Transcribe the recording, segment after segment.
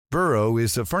Burrow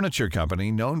is a furniture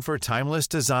company known for timeless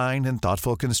design and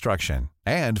thoughtful construction,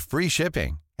 and free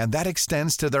shipping, and that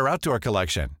extends to their outdoor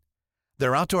collection.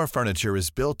 Their outdoor furniture is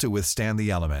built to withstand the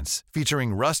elements,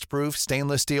 featuring rust-proof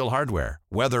stainless steel hardware,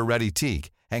 weather-ready teak,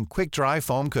 and quick-dry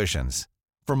foam cushions.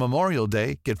 For Memorial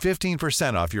Day, get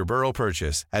 15% off your Burrow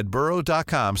purchase at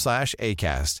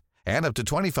burrow.com/ACAST and up to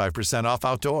 25% off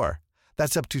outdoor.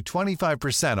 That's up to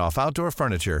 25% off outdoor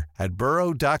furniture at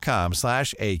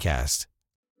burrow.com/ACAST.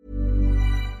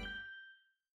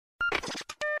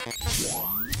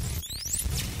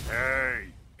 Hey,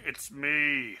 it's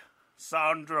me.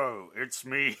 Sandro, it's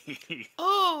me.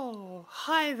 Oh,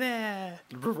 hi there,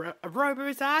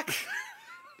 Robo-Zack.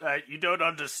 You don't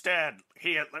understand.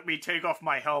 Here, let me take off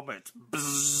my helmet.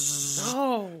 Bzzz.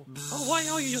 Oh, why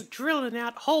are you drilling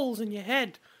out holes in your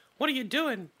head? What are you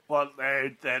doing? Well,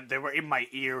 they were in my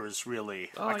ears,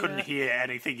 really. Oh, I couldn't yeah. hear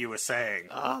anything you were saying.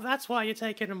 Oh, that's why you're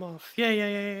taking them off.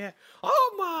 Yeah.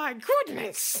 Oh my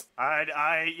goodness!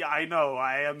 I know,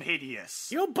 I am hideous.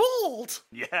 You're bald!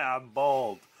 Yeah, I'm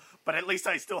bald. But at least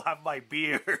I still have my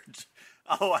beard.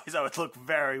 Otherwise, I would look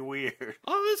very weird.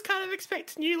 I was kind of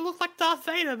expecting you to look like Darth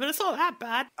Vader, but it's not that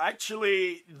bad.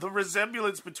 Actually, the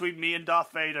resemblance between me and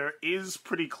Darth Vader is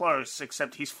pretty close,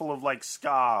 except he's full of,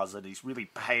 scars, and he's really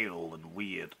pale and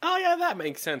weird. Oh, yeah, that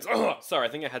makes sense. Oh, sorry,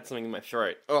 I think I had something in my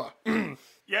throat. Oh.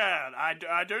 Yeah,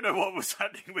 I don't know what was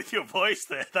happening with your voice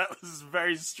there. That was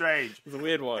very strange. It's a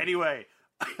weird one. Anyway,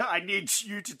 I need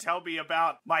you to tell me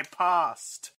about my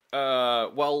past.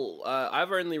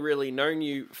 I've only really known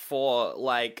you for,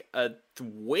 a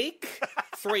week?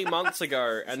 3 months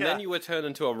ago, and then you were turned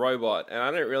into a robot, and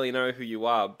I don't really know who you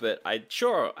are, but I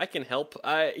can help.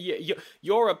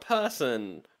 You're a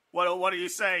person. What are you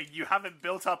saying? You haven't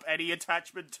built up any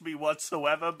attachment to me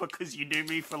whatsoever because you knew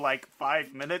me for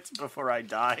 5 minutes before I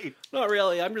died? Not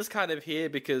really, I'm just kind of here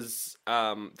because,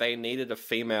 they needed a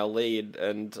female lead,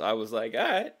 and I was like,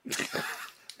 alright.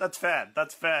 That's fair.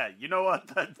 You know what?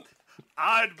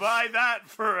 I'd buy that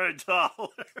for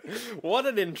 $1. What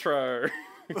an intro.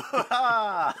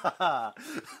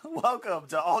 Welcome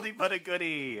to Oldie But a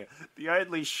Goodie, the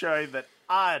only show that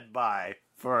I'd buy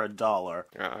for $1.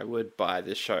 I would buy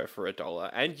this show for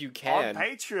 $1, and you can. On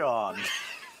Patreon.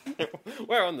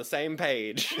 We're on the same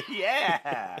page.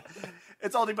 Yeah.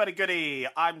 It's Oldie But a Goodie.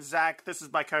 I'm Zach. This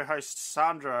is my co-host,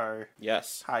 Sandro.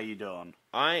 Yes. How you doing?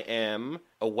 I am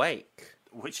awake.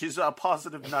 Which is a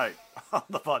positive note on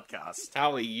the podcast.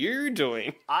 How are you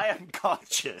doing? I am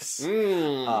conscious.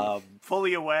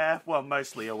 Fully aware,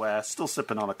 mostly aware, still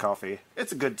sipping on a coffee.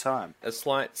 It's a good time. A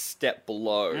slight step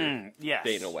below Yes.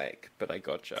 being awake, but I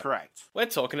gotcha. Correct. We're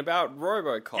talking about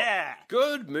RoboCop. Yeah.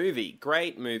 Good movie.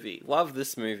 Great movie. Love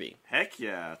this movie. Heck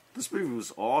yeah. This movie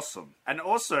was awesome. And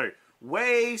also,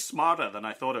 way smarter than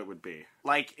I thought it would be.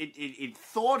 It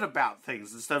thought about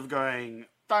things instead of going,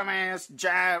 dumbass,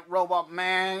 giant robot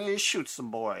man, you shoot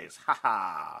some boys.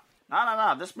 Haha.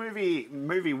 No. This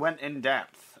movie went in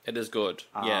depth. It is good.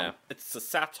 Yeah. It's a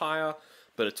satire,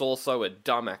 but it's also a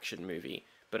dumb action movie.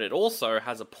 But it also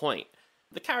has a point.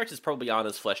 The characters probably aren't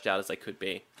as fleshed out as they could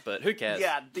be, but who cares?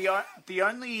 Yeah, the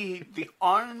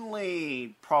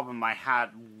only problem I had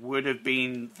would have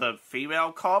been the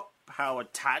female cop. How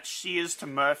attached she is to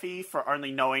Murphy for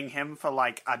only knowing him for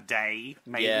a day,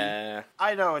 maybe. Yeah.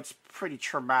 I know it's pretty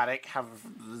traumatic, have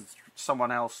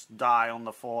someone else die on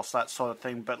the force, that sort of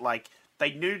thing, but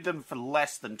they knew them for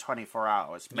less than 24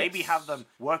 hours. Maybe Yes. have them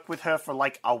work with her for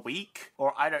a week,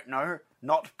 or I don't know,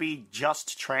 not be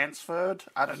just transferred.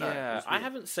 I don't know. Yeah, I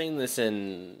haven't seen this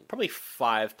in probably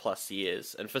 5+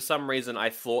 years, and for some reason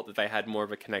I thought that they had more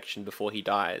of a connection before he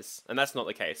dies, and that's not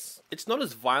the case. It's not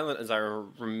as violent as I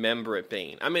remember it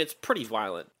being. I mean, it's pretty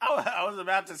violent. I was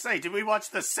about to say, did we watch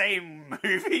the same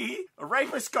movie? A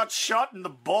rapist got shot in the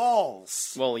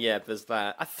balls. Well, yeah, there's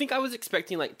that. I think I was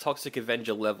expecting, Toxic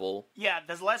Avenger level. Yeah,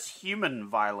 there's less human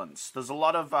violence. There's a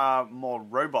lot of more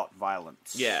robot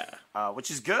violence. Yeah.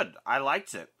 Which is good. I liked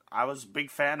it. I was a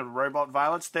big fan of robot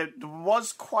violence. There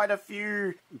was quite a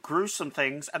few gruesome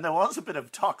things, and there was a bit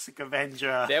of Toxic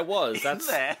Avenger. There was. in That's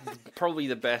there. probably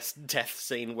the best death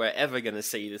scene we're ever going to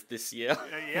see this year.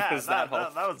 Yeah, Was that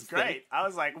whole was thing. great. I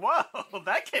was like, whoa,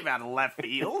 that came out of left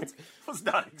field. Was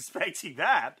not expecting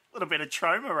that. A little bit of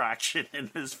trauma action in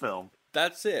this film.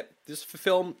 That's it. This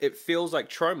film, it feels like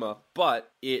trauma,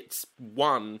 but it's,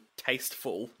 1,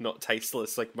 tasteful, not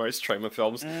tasteless like most trauma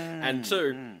films, and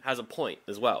 2, has a point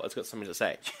as well. It's got something to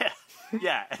say.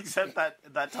 Yeah, except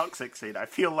that toxic scene. I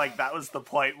feel like that was the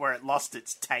point where it lost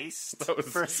its taste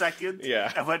for a second.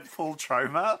 Yeah. And went full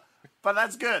trauma. But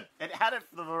that's good. It had it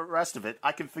for the rest of it.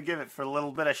 I can forgive it for a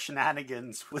little bit of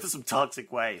shenanigans with some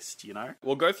toxic waste, you know?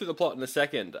 We'll go through the plot in a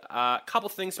second. Couple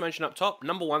things to mention up top.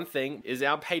 Number one thing is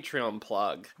our Patreon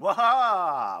plug.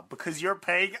 Waha! Because you're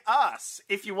paying us,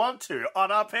 if you want to,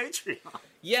 on our Patreon.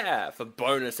 Yeah, for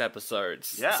bonus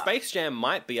episodes. Yeah. Space Jam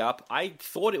might be up. I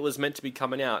thought it was meant to be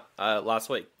coming out last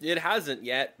week. It hasn't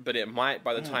yet, but it might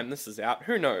by the time this is out.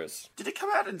 Who knows? Did it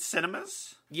come out in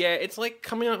cinemas? Yeah, it's like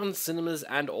coming out on cinemas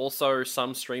and also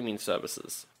some streaming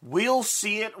services. We'll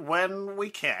see it when we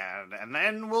can, and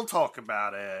then we'll talk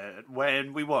about it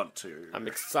when we want to. I'm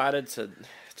excited to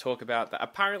talk about that.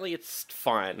 Apparently it's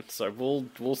fine, so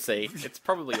we'll see. It's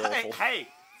probably awful. Hey,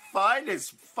 fine is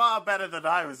far better than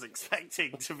I was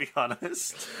expecting, to be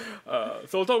honest. So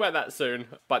we'll talk about that soon.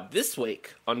 But this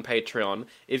week on Patreon,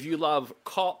 if you love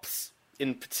cops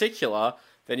in particular,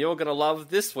 then you're going to love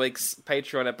this week's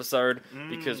Patreon episode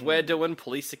because we're doing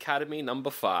Police Academy number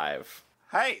 5.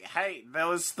 Hey,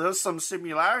 there's some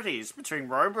similarities between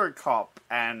RoboCop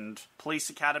and Police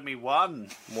Academy 1.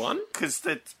 1? Because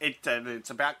it's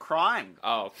about crime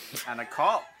Oh. and a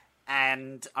cop.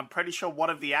 And I'm pretty sure one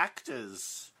of the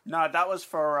actors... No, that was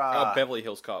for... Beverly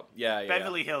Hills Cop. Yeah.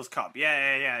 Beverly Hills Cop.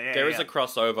 Yeah. There is a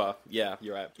crossover. Yeah,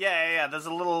 you're right. Yeah. There's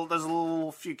a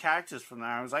little few characters from there.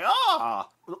 I was like,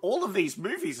 all of these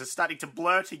movies are starting to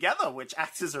blur together. Which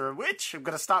actors are which? I'm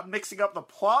gonna start mixing up the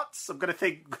plots. I'm gonna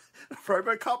think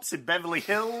RoboCop's in Beverly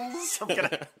Hills. I'm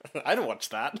gonna, I don't watch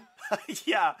that.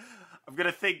 yeah. I'm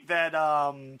gonna think that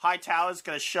Hightower's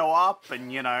gonna show up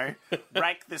and, you know,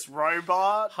 wreck this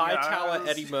robot. Hightower,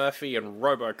 Eddie Murphy, and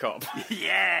RoboCop.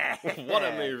 Yeah. What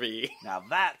a movie. Now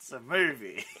that's a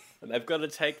movie. And they've got to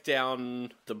take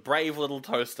down the brave little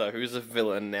toaster, who's a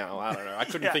villain now. I don't know. I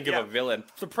couldn't think of a villain.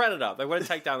 The Predator. They want to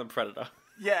take down the Predator.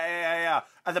 Yeah.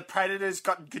 And the Predator's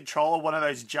got control of one of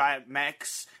those giant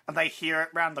mechs, and they hear it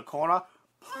round the corner.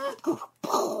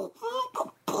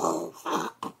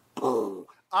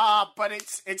 But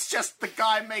it's just the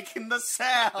guy making the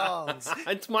sounds.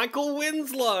 It's Michael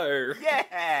Winslow.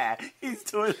 Yeah,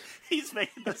 he's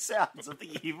making the sounds of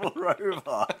the evil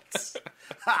robots.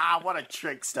 What a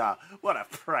trickster. What a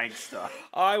prankster.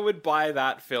 I would buy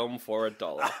that film for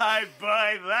 $1. I'd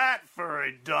buy that for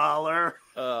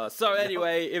 $1. So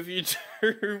anyway, if you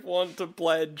do want to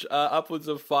pledge upwards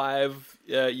of $5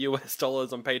 US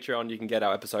on Patreon, you can get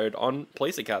our episode on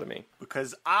Police Academy.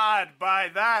 Because I'd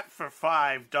buy that for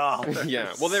 $5.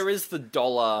 Yeah, well, there is the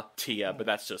dollar tier, but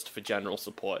that's just for general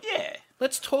support. Yeah.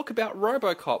 Let's talk about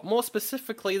RoboCop, more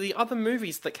specifically the other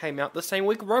movies that came out the same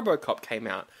week RoboCop came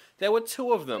out. There were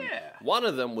 2 of them. Yeah. One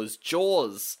of them was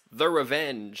Jaws, The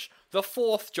Revenge, the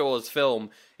 4th Jaws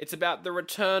film. It's about the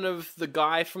return of the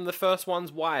guy from the first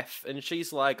one's wife, and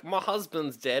she's like, my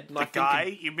husband's dead. And The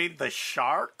guy? You mean the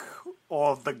shark?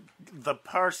 Or the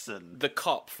person? The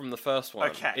cop from the first one.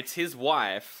 Okay. It's his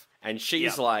wife. And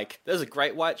she's like, there's a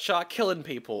great white shark killing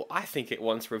people. I think it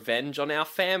wants revenge on our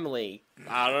family.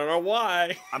 I don't know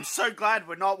why. I'm so glad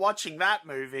we're not watching that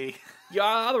movie. Your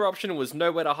other option was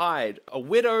Nowhere to Hide. A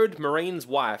widowed Marine's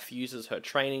wife uses her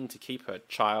training to keep her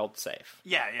child safe.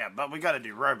 Yeah, but we gotta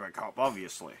do RoboCop,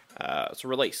 obviously. It's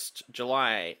released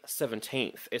July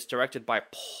 17th. It's directed by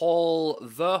Paul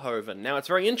Verhoeven. Now, it's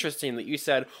very interesting that you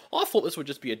said, I thought this would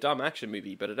just be a dumb action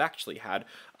movie, but it actually had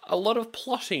a lot of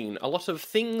plotting, a lot of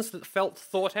things that felt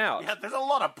thought out. Yeah, there's a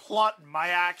lot of plot in my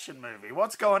action movie.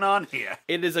 What's going on here?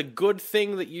 It is a good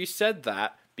thing that you said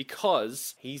that,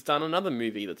 because he's done another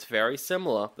movie that's very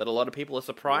similar, that a lot of people are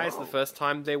surprised the first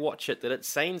time they watch it that it's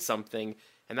saying something,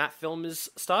 and that film is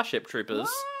Starship Troopers.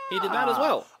 He did that as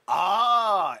well.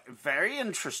 Very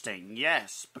interesting,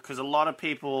 yes, because a lot of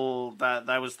people,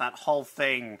 there was that whole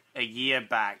thing a year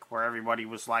back where everybody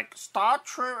was like,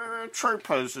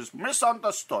 Troopers is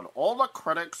misunderstood, all the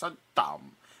critics are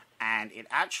dumb. And it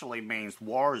actually means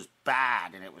war is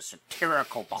bad, and it was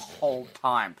satirical the whole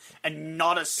time. And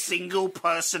not a single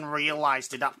person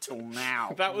realized it up till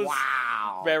now. That was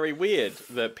very weird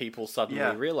that people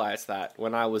suddenly realized that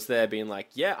when I was there being like,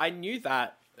 yeah, I knew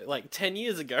that like 10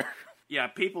 years ago. Yeah,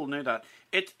 people knew that.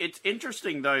 It's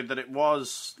interesting, though, that it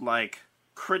was like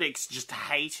critics just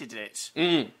hated it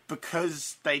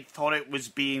because they thought it was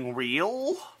being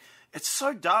real. It's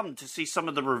so dumb to see some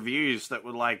of the reviews that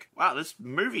were like, wow, this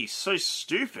movie's so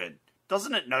stupid.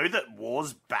 Doesn't it know that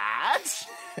war's bad?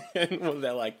 And well,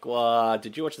 they're like, well,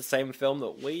 did you watch the same film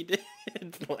that we did?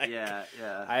 Like, yeah.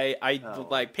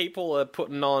 Like, people are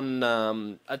putting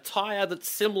on attire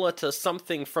that's similar to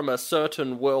something from a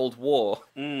certain world war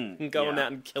and going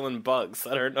out and killing bugs.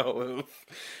 I don't know.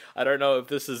 I don't know if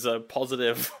this is a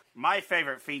positive. My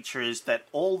favorite feature is that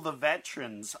all the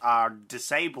veterans are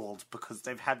disabled because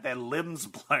they've had their limbs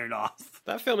blown off.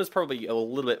 That film is probably a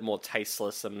little bit more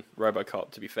tasteless than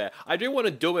RoboCop, to be fair. I do want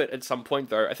to do it at some point,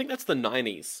 though. I think that's the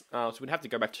 90s. So we'd have to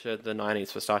go back to the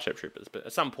 90s for Starship Troopers, but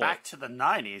at some point... Back to the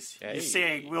 90s? Hey. You're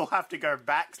saying we'll have to go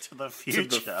back to the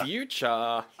future? To the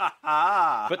future.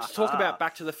 But to talk about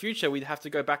Back to the Future, we'd have to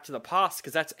go back to the past,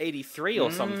 because that's 83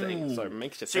 or something. So it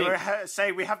makes you think. So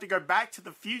say we have to go back to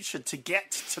the future to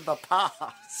get to the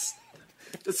past.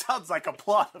 It sounds like a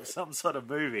plot of some sort of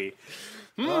movie.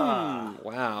 Wow.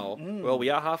 Well, we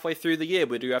are halfway through the year.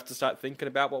 We do have to start thinking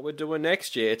about what we're doing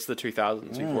next year. It's the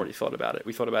 2000s. We've already thought about it.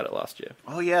 We thought about it last year.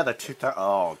 Oh, yeah, the 2000...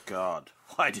 Oh, God.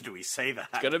 Why did we say that?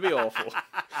 It's going to be awful.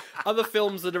 Other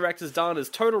films the director's done is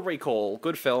Total Recall,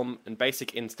 good film, and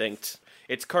Basic Instinct.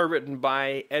 It's co-written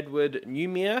by Edward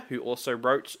Newmere, who also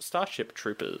wrote Starship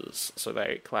Troopers, so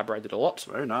they collaborated a lot.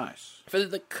 Very nice. For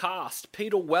the cast,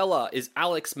 Peter Weller is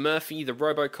Alex Murphy, the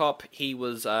RoboCop. He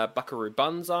was Buckaroo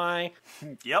Banzai.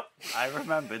 Yep, I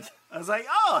remembered. I was like,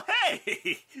 oh,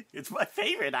 hey, it's my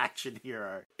favorite action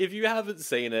hero. If you haven't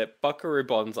seen it, Buckaroo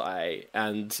Banzai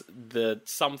and the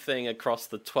something across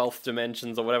the 12th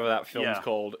dimensions or whatever that film's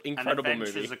called, incredible movie.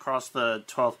 Adventures across the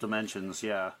 12th dimensions,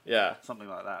 yeah. Something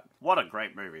like that. What a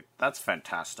great movie. That's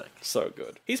fantastic. So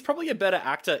good. He's probably a better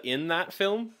actor in that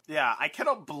film. Yeah, I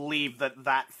cannot believe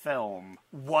that film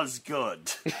was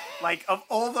good. Like, of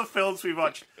all the films we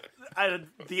watched,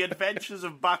 The Adventures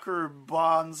of Buckaroo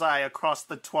Banzai across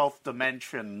the 12th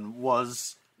dimension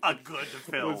was a good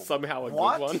film. Was somehow a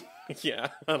good one. Yeah,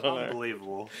 I don't know.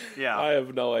 Unbelievable. Yeah. I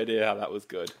have no idea how that was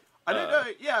good. I don't know.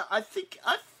 Yeah, I think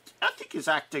his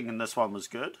acting in this one was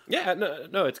good. Yeah,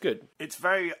 no, it's good. It's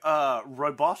very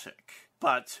robotic,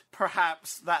 but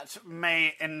perhaps that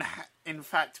may in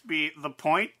fact be the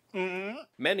point. Mm-hmm.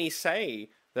 Many say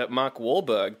that Mark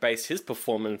Wahlberg based his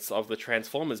performance of the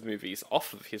Transformers movies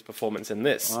off of his performance in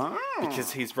this.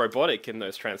 Because he's robotic in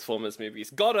those Transformers movies.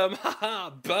 Got him! Haha!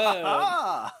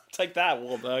 Burn! Take that,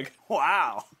 Wahlberg.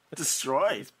 Wow.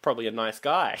 Destroyed. He's probably a nice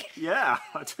guy. Yeah,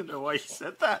 I don't know why you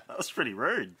said that. That was pretty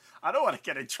rude. I don't want to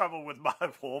get in trouble with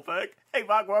Mark Wahlberg. Hey,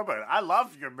 Mark Wahlberg, I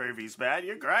love your movies, man.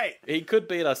 You're great. He could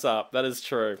beat us up. That is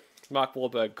true. Mark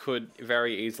Wahlberg could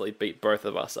very easily beat both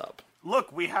of us up.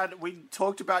 Look, we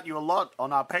talked about you a lot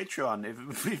on our Patreon.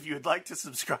 If you'd like to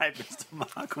subscribe, Mr.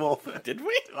 Mark Wahlberg. Did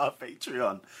we? To our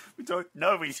Patreon.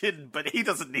 No, we didn't, but he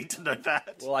doesn't need to know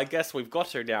that. Well, I guess we've got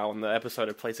to now on the episode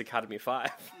of Police Academy 5.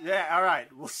 Yeah, all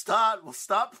We'll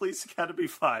start Police Academy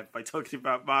 5 by talking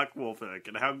about Mark Wahlberg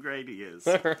and how great he is.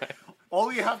 All right.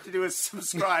 All you have to do is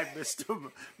subscribe, Mr.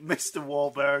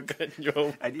 Wahlberg,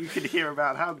 and you can hear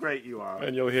about how great you are.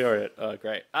 And you'll hear it. Oh,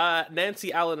 great.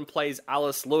 Nancy Allen plays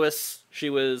Alice Lewis. She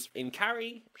was in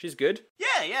Carrie. She's good.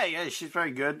 Yeah. She's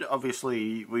very good.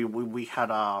 Obviously, we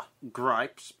had our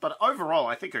gripes, but overall,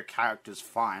 I think her character's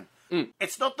fine.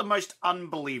 It's not the most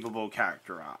unbelievable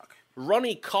character arc.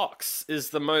 Ronnie Cox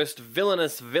is the most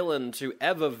villainous villain to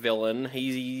ever villain.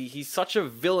 He's such a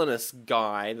villainous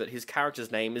guy that his character's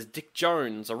name is Dick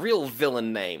Jones, a real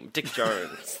villain name, Dick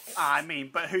Jones. I mean,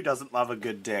 but who doesn't love a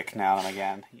good dick now and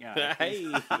again? Yeah.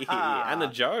 Hey, Anna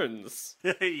Jones.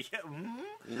 No,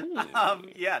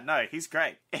 he's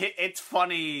great. It's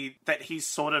funny that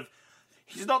he's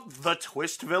not the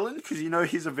twist villain, because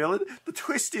he's a villain. The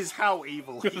twist is how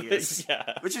evil he is,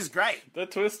 which is great. The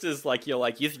twist is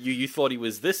you thought he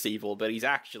was this evil, but he's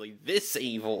actually this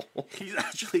evil. He's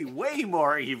actually way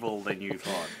more evil than you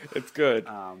thought. It's good.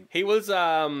 He was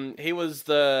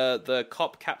the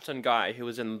cop captain guy who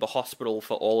was in the hospital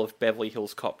for all of Beverly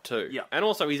Hills Cop 2. Yeah, and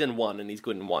also he's in 1, and he's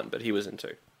good in 1, but he was in 2.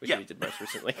 Which he did most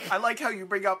recently. I like how you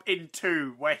bring up in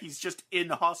 2, where he's just in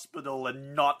hospital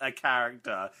and not a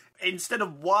character, instead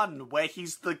of 1, where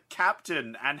he's the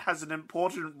captain and has an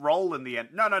important role in the end.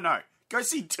 No. Go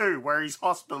see 2, where he's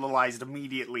hospitalized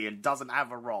immediately and doesn't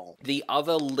have a role. The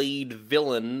other lead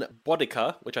villain,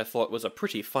 Bodica, which I thought was a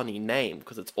pretty funny name,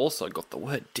 because it's also got the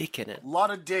word dick in it. A lot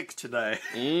of dick today.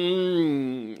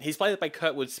 He's played by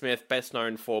Kurtwood Smith, best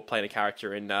known for playing a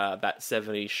character in that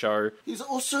 70s show. He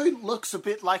also looks a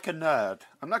bit like a nerd.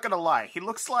 I'm not gonna lie. He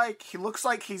looks like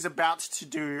he's about to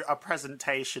do a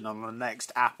presentation on the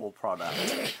next Apple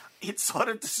product. It sort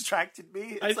of distracted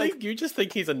me. I think you just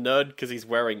think he's a nerd because he's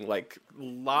wearing,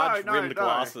 large rimmed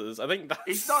glasses. I think that's...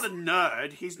 He's not a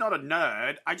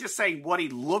nerd. I'm just saying what he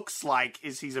looks like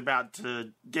is he's about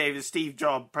to give a Steve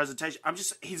Jobs presentation.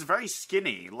 He's very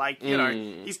skinny.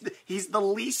 He's the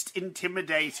least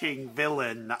intimidating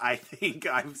villain I think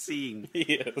I've seen.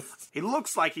 He is. He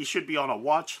looks like he should be on a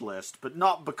watch list, but not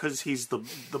not because he's the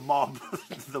mob,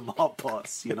 the mob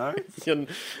boss, you know?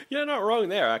 You're not wrong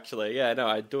there, actually. Yeah, no,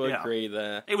 I do Yeah. agree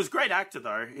there. He was a great actor,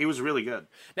 though. He was really good.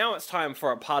 Now it's time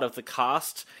for a part of the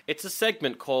cast. It's a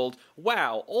segment called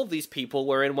Wow, all these people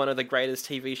were in one of the greatest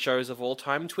TV shows of all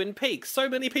time, Twin Peaks. So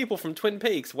many people from Twin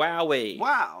Peaks. Wowee.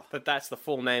 Wow. But that's the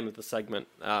full name of the segment.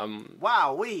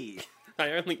 Wowee.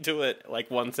 I only do it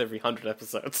like once every 100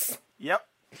 episodes. Yep.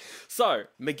 So,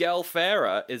 Miguel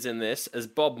Ferrer is in this as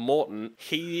Bob Morton.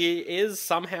 He is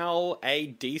somehow a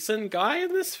decent guy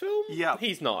in this film. Yeah.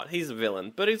 He's not. He's a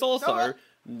villain. But he's also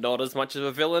not as much of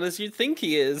a villain as you'd think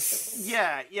he is.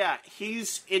 Yeah.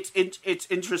 It's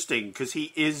interesting because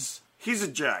he's a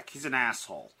jerk. He's an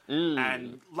asshole.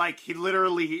 And, like, he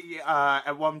literally,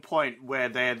 at one point where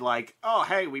they're like, oh,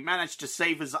 hey, we managed to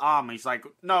save his arm. He's like,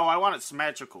 no, I want it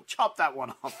symmetrical. Chop that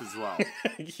one off as well.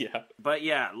 Yeah. But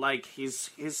yeah, like, he's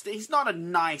not a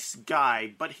nice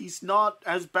guy, but he's not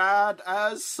as bad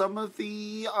as some of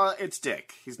the, it's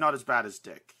Dick. He's not as bad as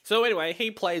Dick. So anyway,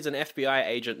 he plays an FBI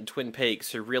agent in Twin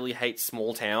Peaks who really hates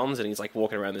small towns, and he's like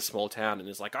walking around this small town and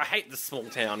is like, I hate this small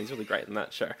town. He's really great in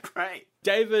that show. Right.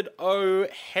 David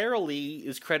O'Harely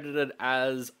is credited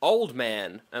as Old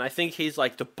Man, and I think he's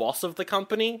like the boss of the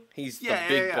company. He's the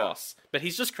big boss. But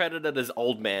he's just credited as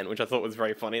Old Man, which I thought was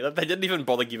very funny. That they didn't even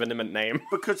bother giving him a name.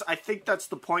 Because I think that's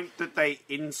the point that they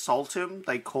insult him.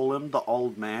 They call him the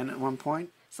old man at one point.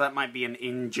 So that might be an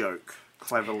in-joke,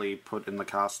 cleverly put in the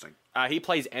casting. He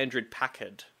plays Andrew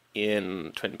Packard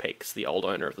in Twin Peaks, the old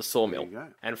owner of the sawmill. There you go.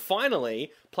 And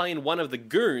finally, playing one of the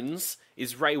goons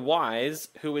is Ray Wise,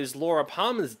 who is Laura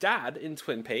Palmer's dad in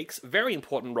Twin Peaks. Very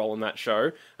important role in that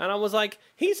show. And I was like,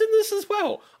 he's in this as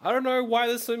well. I don't know why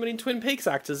there's so many Twin Peaks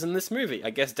actors in this movie. I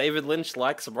guess David Lynch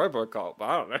likes RoboCop.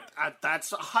 I don't know.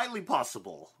 That's highly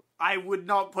possible. I would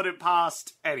not put it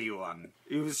past anyone.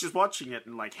 He was just watching it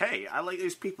and like, hey, I like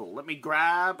these people. Let me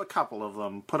grab a couple of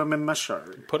them, put them in my show.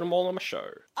 Put them all on my show.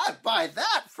 I'd buy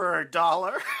that for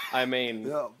 $1. I mean,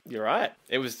 Yeah. You're right.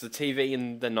 It was the TV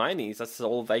in the 90s. That's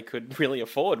all they could really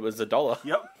afford was $1.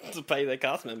 Yep. To pay their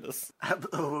cast members. I didn't,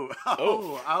 oh,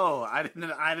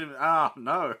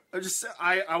 no.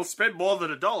 I'll spend more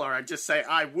than $1. I just say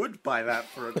I would buy that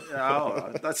for,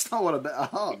 that's not what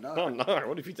oh, no. Oh no,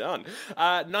 what have you done?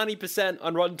 90%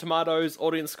 on Rotten Tomatoes.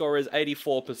 Audience score is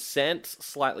 84%,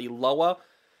 slightly lower.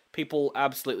 People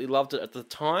absolutely loved it at the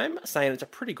time, saying it's a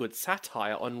pretty good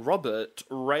satire on Robert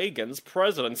Reagan's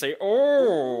presidency.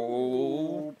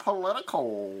 Oh,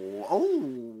 Political.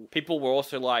 Oh. people were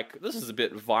also like, this is a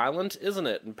bit violent, isn't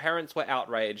it? And parents were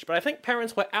outraged. But I think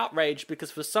parents were outraged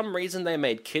because for some reason they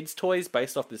made kids' toys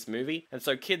based off this movie. And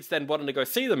so kids then wanted to go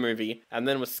see the movie and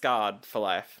then were scarred for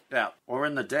life. Yeah, or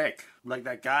in the deck, like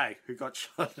that guy who got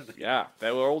shot in the Yeah,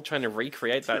 they were all trying to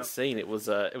recreate that scene. It was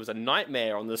a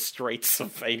nightmare on the streets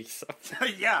of 87.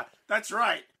 Yeah, that's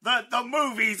right. The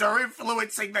movies are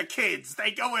influencing the kids.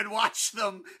 They go and watch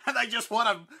them, and they just want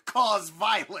to cause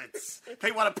violence.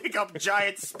 They want to pick up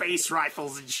giant space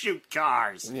rifles and shoot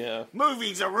cars. Yeah.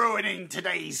 Movies are ruining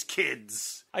today's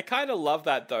kids. I kind of love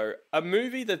that, though. A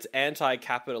movie that's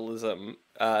anti-capitalism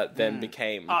then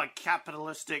became... Oh,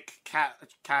 capitalistic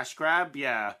cash grab,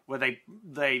 yeah. Where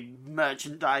they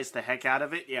merchandise the heck out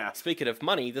of it, yeah. Speaking of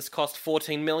money, this cost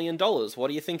 $14 million. What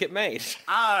do you think it made?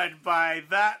 I'd buy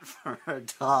that for $1.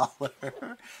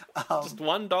 Just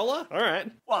 $1? All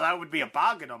right. Well, that would be a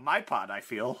bargain on my part, I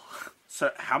feel. So,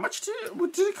 how much did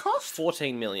it cost?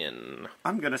 $14 million.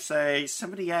 I'm gonna say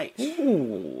 78.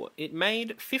 Ooh, it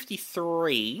made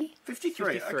 53.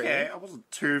 53. 53. Okay, I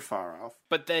wasn't too far off.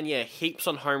 But then, yeah, heaps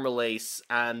on home release,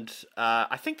 and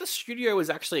I think the studio was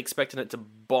actually expecting it to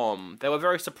bomb. They were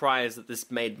very surprised that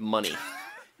this made money.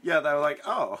 Yeah, they were like,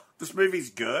 oh, this movie's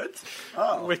good?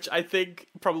 Oh. Which I think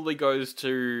probably goes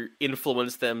to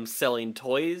influence them selling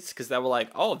toys, because they were like,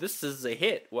 oh, this is a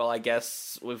hit. Well, I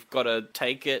guess we've got to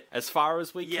take it as far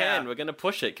as we can. We're going to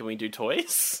push it. Can we do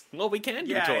toys? Well, we can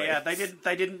do toys. Yeah,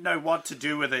 they didn't know what to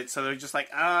do with it, so they were just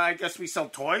like, I guess we sell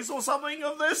toys or something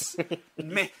of this?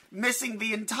 Missing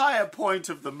the entire point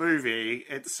of the movie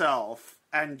itself.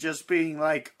 And just being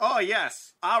like, oh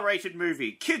yes, R-rated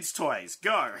movie, kids' toys,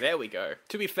 go. There we go.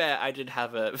 To be fair, I did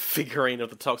have a figurine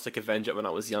of the Toxic Avenger when I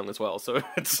was young as well, so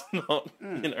it's not,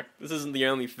 this isn't the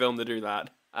only film to do that.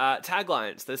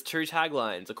 Taglines. There's 2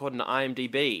 taglines, according to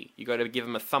IMDb. You got to give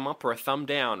them a thumb up or a thumb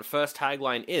down. First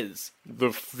tagline is,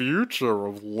 the future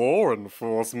of law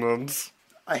enforcement.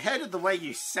 I hated the way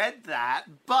you said that,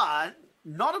 but...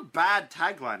 not a bad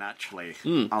tagline, actually,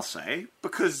 I'll say.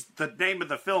 Because the name of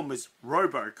the film is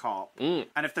RoboCop.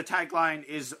 And if the tagline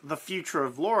is the future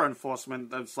of law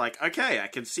enforcement, that's like, okay, I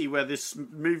can see where this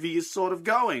movie is sort of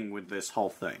going with this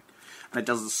whole thing. And it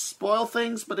doesn't spoil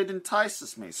things, but it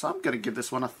entices me. So I'm going to give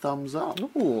this one a thumbs up.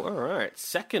 Ooh, alright.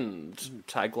 Second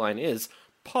tagline is,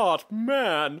 part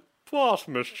man, part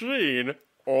machine,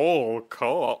 all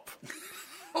cop.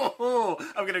 Oh,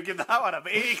 I'm going to give that one a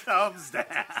big thumbs down.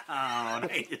 I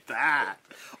hate that.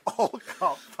 Oh,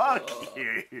 God, fuck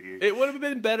you. It would have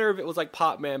been better if it was like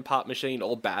part man, part machine,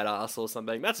 all badass or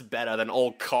something. That's better than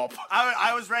all cop.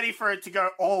 I was ready for it to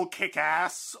go all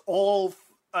kick-ass, all...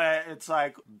 it's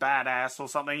like badass or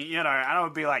something, and I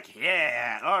would be like,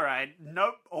 yeah, alright.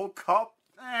 Nope, all cop.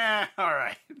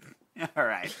 Alright.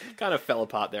 Alright. Kind of fell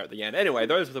apart there at the end. Anyway,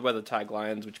 those were the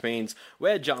taglines, which means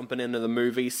we're jumping into the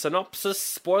movie. Synopsis,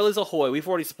 spoilers ahoy. We've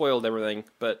already spoiled everything,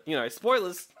 but,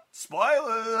 spoilers.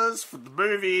 Spoilers for the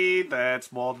movie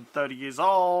that's more than 30 years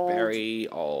old. Very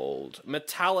old.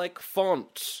 Metallic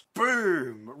font.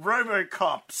 Boom!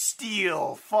 RoboCop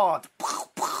steel font.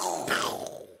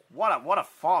 What a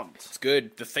font. It's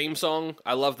good. The theme song,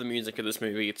 I love the music of this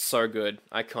movie. It's so good.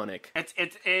 Iconic.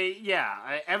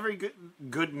 Every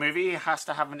good movie has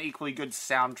to have an equally good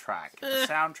soundtrack. If the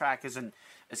soundtrack isn't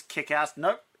as kick-ass,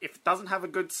 nope. If it doesn't have a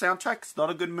good soundtrack, it's not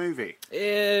a good movie.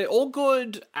 All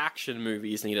good action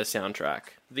movies need a soundtrack.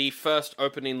 The first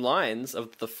opening lines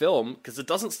of the film, because it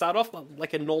doesn't start off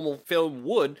like a normal film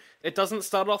would, it doesn't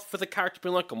start off with a character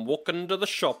being like, I'm walking to the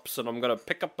shops and I'm going to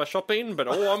pick up my shopping, but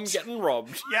I'm getting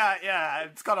robbed. Yeah,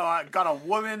 it's got a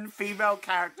woman, female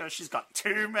character, she's got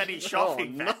too many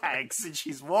shopping bags, and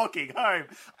she's walking home,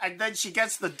 and then she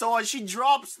gets to the door and she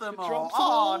drops them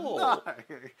all.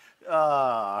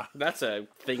 No. That's a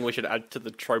thing we should add to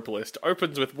the trope list.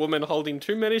 Opens with woman holding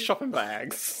too many shopping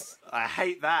bags. I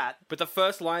hate that. But the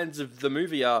first lines of the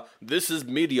movie are, this is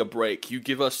media break. You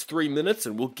give us 3 minutes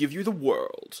and we'll give you the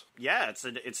world. Yeah, it's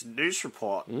a news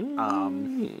report.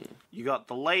 You got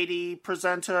the lady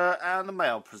presenter and the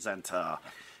male presenter.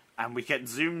 And we get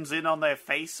zooms in on their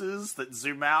faces that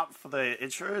zoom out for the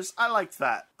intros. I liked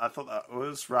that. I thought that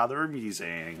was rather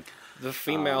amusing. The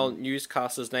female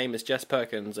newscaster's name is Jess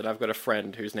Perkins, and I've got a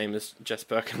friend whose name is Jess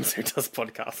Perkins who does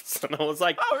podcasts. And I was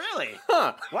like, oh, really?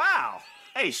 Huh. Wow.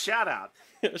 Hey, shout out.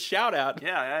 Shout out.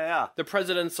 Yeah. The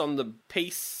president's on the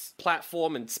peace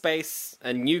platform in space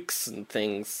and nukes and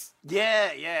things.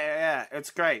 Yeah.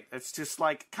 It's great. It's just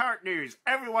like current news.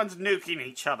 Everyone's nuking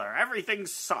each other. Everything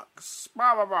sucks.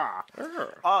 Blah, blah, blah.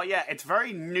 Oh, yeah. It's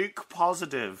very nuke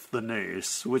positive, the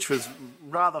news, which was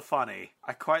rather funny.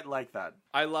 I quite like that.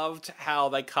 I loved how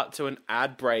they cut to an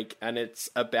ad break and it's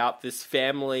about this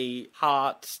family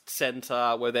heart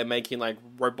center where they're making like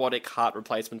robotic heart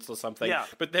replacements or something. Yeah.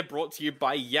 But they're brought to you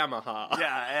by Yamaha.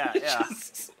 Yeah.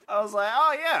 I was like,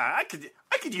 oh yeah,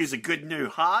 I could use a good new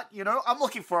heart, I'm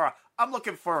looking for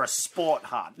a sport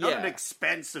heart. Not an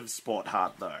expensive sport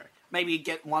heart though. Maybe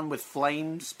get one with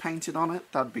flames painted on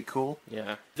it. That'd be cool.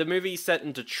 Yeah. The movie's set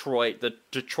in Detroit. The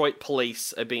Detroit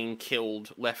police are being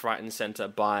killed left, right, and center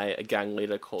by a gang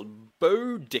leader called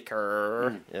Bo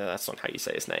Dicker. Yeah, that's not how you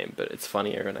say his name, but it's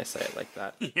funnier when I say it like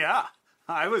that. Yeah.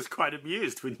 I was quite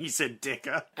amused when you said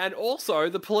Dicker. And also,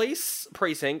 the police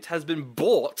precinct has been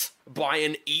bought by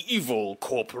an evil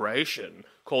corporation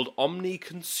called Omni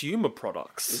Consumer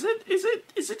Products.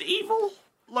 Is it evil?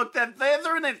 Look,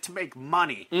 they're in it to make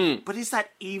money. But is that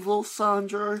evil,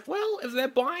 Sandro? Well, if they're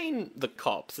buying the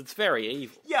cops, it's very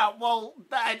evil. Yeah, well,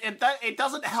 it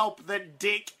doesn't help that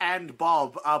Dick and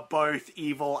Bob are both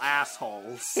evil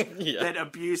assholes that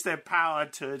abuse their power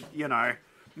to,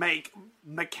 make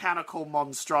mechanical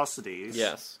monstrosities.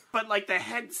 Yes. But, like, the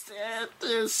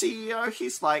CEO,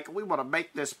 he's like, we want to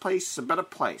make this place a better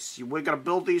place. We're going to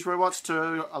build these robots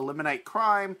to eliminate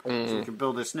crime, so we can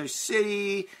build this new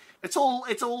city. It's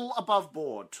all above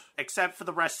board, except for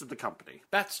the rest of the company.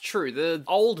 That's true. The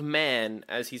old man,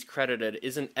 as he's credited,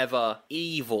 isn't ever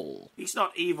evil. He's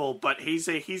not evil, but he's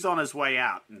on his way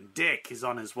out, and Dick is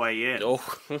on his way in.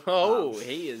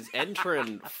 He is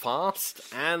entering fast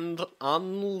and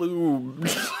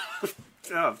unlubed.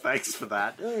 Oh, thanks for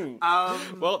that.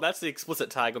 Well, that's the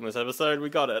explicit tag on this episode. We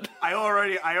got it. I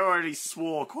already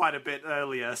swore quite a bit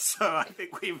earlier, so I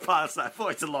think we've passed that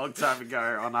point a long time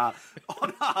ago on our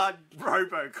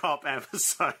RoboCop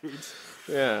episode.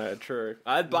 Yeah, true.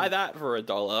 I'd buy that for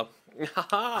 $1.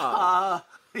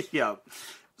 Yeah.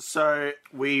 So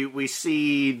we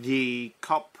see the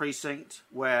cop precinct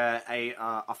where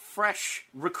a fresh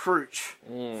recruit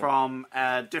from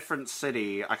a different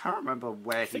city. I can't remember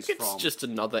where he's from. It's just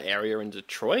another area in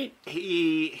Detroit.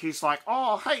 He's like,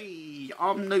 oh hey,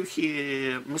 I'm new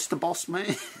here, Mr. Boss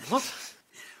Man.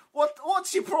 What?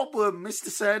 What's your problem, Mr.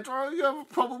 Sandro? You have a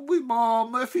problem with my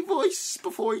Murphy voice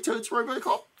before he turns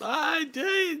RoboCop? I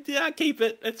do. Yeah, keep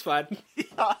it. It's fine.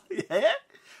 Yeah.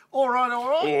 all right. All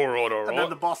right, all And then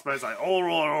the boss man's like, all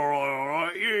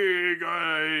right.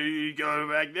 You go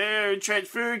back there and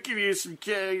transfer, give you some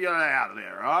get out of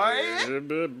there, all right?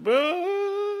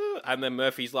 And then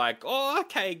Murphy's like, oh,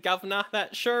 okay, Governor,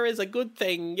 that sure is a good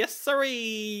thing. Yes,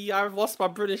 sorry, I've lost my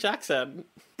British accent.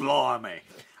 Blimey.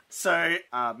 So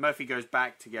Murphy goes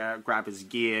back to grab his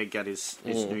gear, get his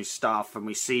new stuff, and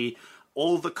we see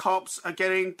all the cops are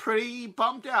getting pretty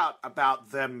bummed out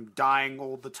about them dying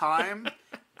all the time.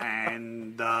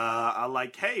 And are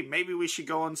like, hey, maybe we should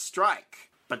go on strike.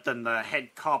 But then the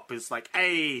head cop is like,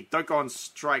 hey, don't go on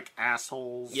strike,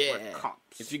 assholes. Yeah. We're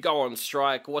cops. If you go on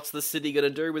strike, what's the city gonna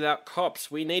do without cops?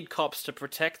 We need cops to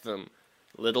protect them.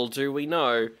 Little do we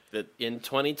know that in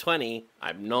 2020,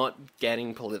 I'm not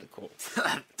getting political.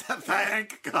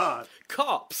 Thank God.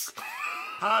 Cops!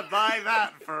 I'd buy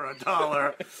that for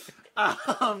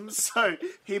 $1. So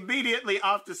he immediately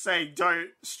after saying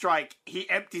don't strike, he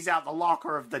empties out the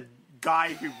locker of the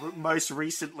guy who most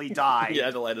recently died.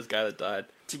 Yeah, the latest guy that died.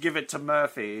 To give it to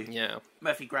Murphy. Yeah.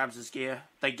 Murphy grabs his gear.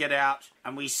 They get out,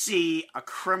 and we see a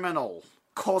criminal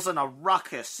causing a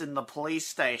ruckus in the police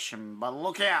station. But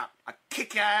look out, a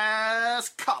kick-ass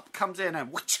cop comes in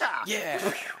and whatcha!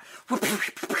 Yeah.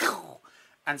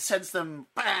 And sends them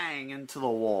bang into the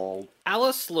wall.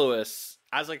 Alice Lewis,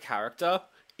 as a character,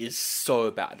 is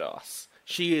so badass.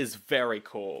 She is very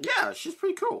cool. Yeah, she's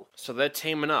pretty cool. So they're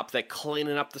teaming up. They're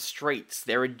cleaning up the streets.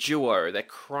 They're a duo. They're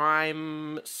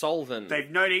crime solving. They've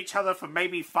known each other for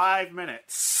maybe 5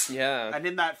 minutes. Yeah. And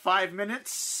in that 5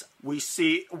 minutes, we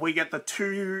get the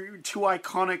two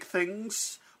iconic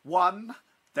things. One,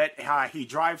 that he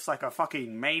drives like a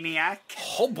fucking maniac.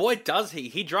 Oh boy, does he.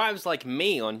 He drives like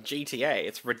me on GTA.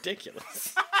 It's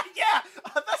ridiculous. Yeah,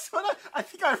 that's what I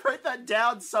think I wrote that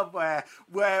down somewhere.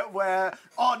 Where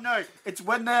oh no, it's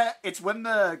when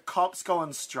the cops go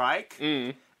on strike.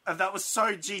 And that was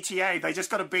so GTA. They just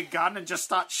got a big gun and just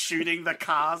start shooting the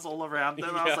cars all around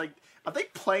them. I was like, are they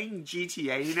playing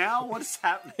GTA now? What is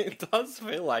happening? It does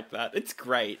feel like that. It's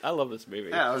great. I love this movie.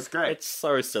 Yeah, it was great. It's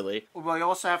so silly. Well, we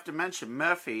also have to mention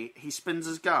Murphy. He spins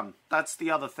his gun. That's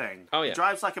the other thing. Oh, yeah. He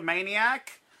drives like a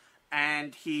maniac.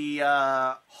 And he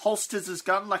holsters his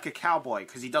gun like a cowboy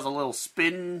because he does a little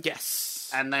spin. Yes.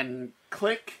 And then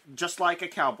click just like a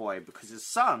cowboy because his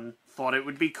son thought it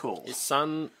would be cool. His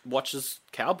son watches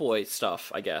cowboy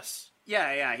stuff, I guess.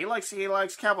 Yeah, he likes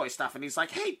cowboy stuff, and he's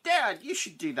like, "Hey, Dad, you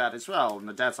should do that as well." And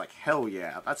the dad's like, "Hell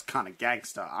yeah, that's kind of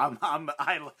gangster.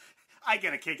 I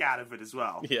get a kick out of it as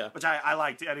well." Yeah. Which I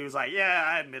liked, and he was like, "Yeah,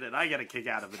 I admit it, I get a kick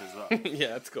out of it as well." Yeah,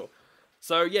 that's cool.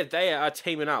 So, yeah, they are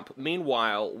teaming up.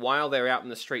 Meanwhile, while they're out in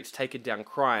the streets taking down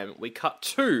crime, we cut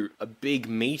to a big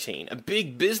meeting, a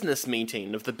big business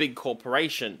meeting of the big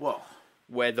corporation. Whoa.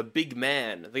 Where the big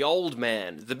old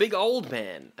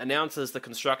man, announces the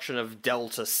construction of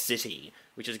Delta City,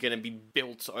 which is going to be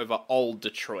built over old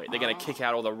Detroit. They're going to kick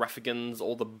out all the ruffians,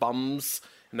 all the bums,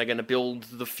 and they're going to build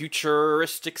the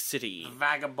futuristic city.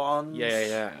 Vagabonds.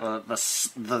 Yeah.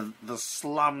 The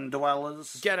slum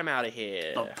dwellers. Get them out of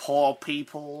here. The poor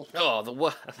people. Oh, the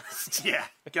worst. Yeah.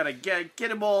 Gotta get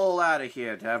them all out of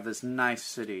here to have this nice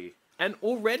city. And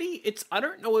already, I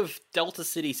don't know if Delta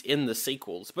City's in the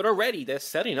sequels, but already they're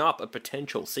setting up a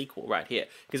potential sequel right here.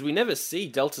 Because we never see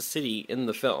Delta City in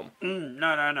the film.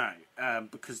 No.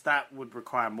 Because that would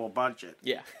require more budget.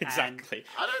 Yeah, exactly. And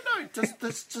I don't know,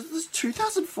 does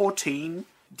 2014,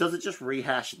 does it just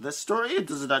rehash this story, or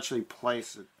does it actually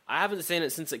place it? I haven't seen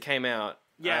it since it came out.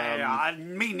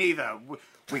 Me neither.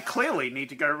 We clearly need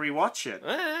to go rewatch it.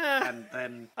 And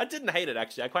then I didn't hate it,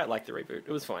 actually. I quite liked the reboot. It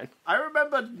was fine. I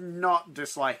remember not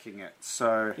disliking it,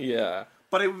 so... Yeah.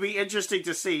 But it would be interesting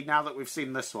to see now that we've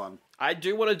seen this one. I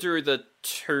do want to do the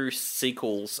 2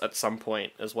 sequels at some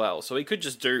point as well. So we could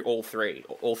just do all three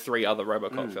other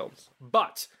RoboCop films.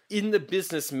 But in the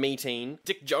business meeting,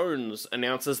 Dick Jones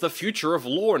announces the future of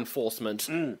law enforcement.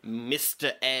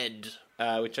 Mr. Ed.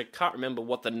 Which I can't remember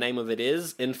what the name of it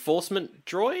is. Enforcement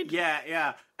droid?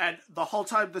 Yeah. And the whole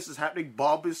time this is happening,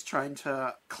 Bob is trying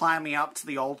to climb me up to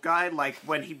the old guy. Like,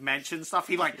 when he mentions stuff,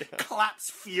 he,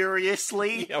 claps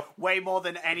furiously, way more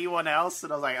than anyone else.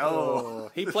 And I was like,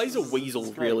 oh. He plays a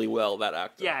weasel really well, that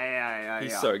actor. Yeah.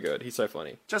 He's so good. He's so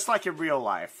funny. Just like in real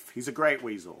life. He's a great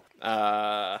weasel.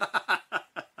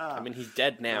 I mean, he's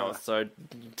dead now, so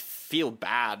feel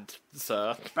bad,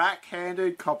 sir.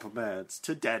 Backhanded compliments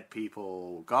to dead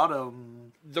people. Got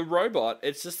him. The robot,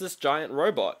 it's just this giant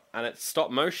robot, and it's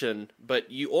stop motion, but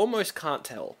you almost can't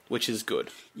tell, which is good.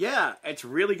 Yeah, it's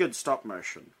really good stop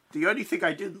motion. The only thing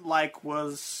I didn't like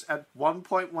was, at one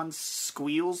point, one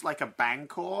squeals like a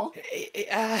Bangkor. It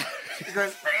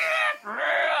goes...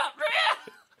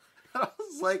 I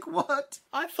was was like, what?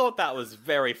 I thought that was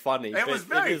very funny. It was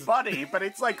very funny, but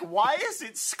it's like, why is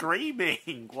it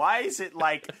screaming? Why is it,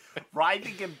 like,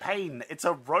 writhing in pain? It's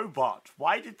a robot.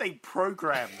 Why did they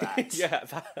program that? Yeah.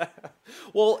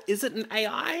 Well, is it an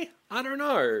AI? I don't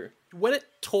know. When it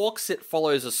talks, it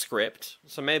follows a script,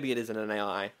 so maybe it isn't an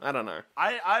AI. I don't know.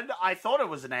 I thought it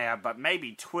was an AI, but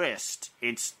maybe twist.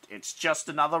 It's just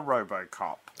another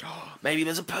RoboCop. Maybe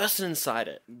there's a person inside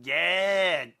it.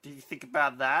 Yeah, do you think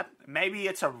about that? Maybe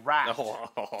it's a rat.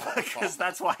 Because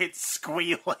that's why it's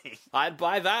squealing. I'd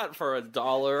buy that for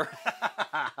 $1.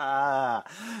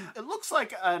 It looks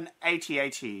like an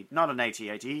AT-AT, not an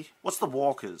AT-AT. What's the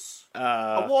Walkers?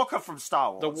 A Walker from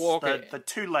Star Wars. The Walker. The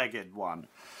two-legged one.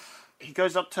 He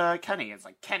goes up to Kenny. It's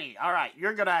like, Kenny, all right,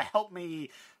 you're gonna help me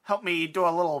do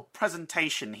a little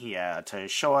presentation here to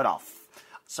show it off.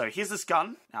 So here's this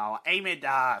gun. Now aim it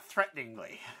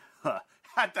threateningly.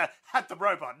 At the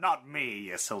robot, not me,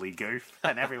 you silly goof.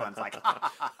 And everyone's like,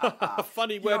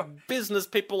 Funny, we're business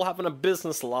people having a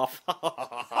business laugh.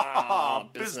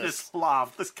 business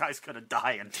laugh. This guy's gonna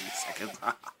die in 2 seconds.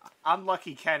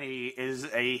 Unlucky Kenny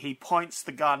he points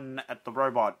the gun at the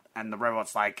robot, and the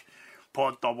robot's like,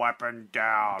 put the weapon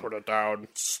down. Put it down.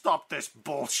 Stop this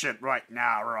bullshit right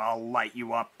now, or I'll light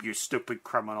you up, you stupid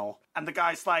criminal. And the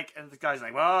guy's like,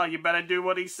 well, you better do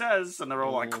what he says. And they're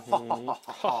all like,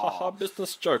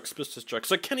 business jokes.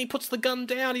 So Kenny puts the gun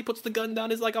down.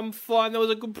 He's like, I'm fine. That was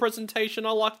a good presentation.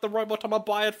 I like the robot. I'm gonna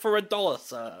buy it for $1,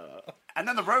 sir. And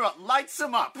then the robot lights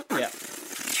him up.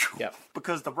 Yep.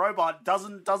 Because the robot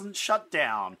doesn't shut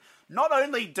down. Not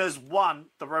only does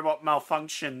the robot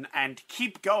malfunction and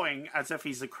keep going as if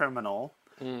he's a criminal.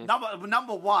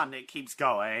 Number one, it keeps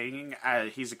going.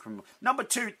 He's a criminal. Number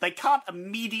two, they can't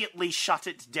immediately shut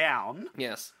it down.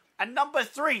 Yes. And number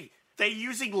three, they're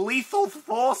using lethal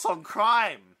force on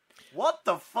crime. What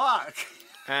the fuck?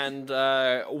 And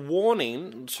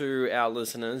warning to our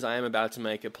listeners, I am about to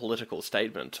make a political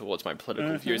statement towards my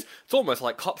political views. It's almost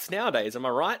like cops nowadays, am I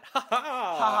right? Ha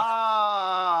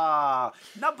ha!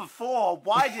 Number four,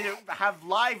 why did it have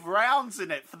live rounds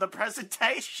in it for the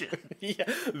presentation?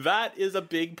 Yeah, that is a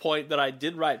big point that I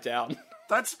did write down.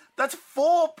 That's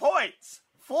 4 points.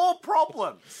 4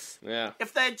 problems. Yeah.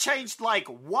 If they had changed, like,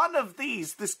 one of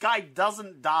these, this guy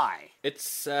doesn't die.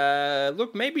 It's,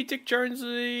 look, maybe Dick Jones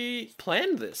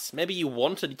planned this. Maybe he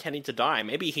wanted Kenny to die.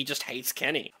 Maybe he just hates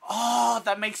Kenny. Oh,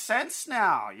 that makes sense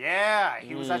now. Yeah,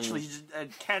 he was actually,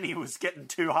 Kenny was getting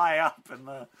too high up in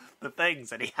the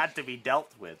things, and he had to be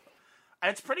dealt with. And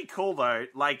it's pretty cool, though,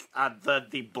 like,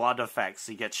 the blood effects,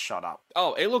 he gets shot up.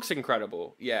 Oh, it looks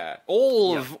incredible, yeah.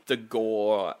 All of the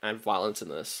gore and violence in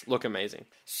this look amazing.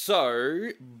 So,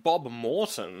 Bob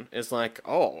Morton is like,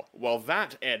 oh, well,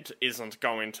 that Ed isn't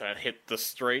going to hit the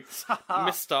streets.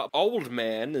 Mr. Old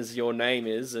Man, as your name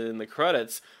is in the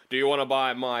credits, do you want to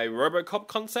buy my RoboCop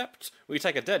concept? We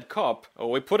take a dead cop,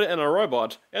 or we put it in a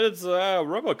robot, and it's a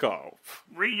RoboCop.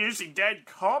 Reusing dead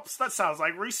cops? That sounds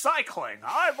like recycling.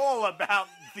 I'm all about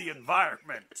the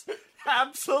environment.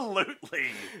 Absolutely.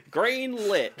 Green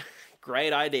lit.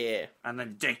 Great idea. And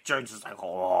then Dick Jones is like,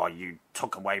 oh, you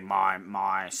took away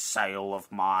my sale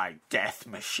of my death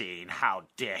machine. How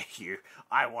dare you?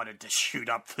 I wanted to shoot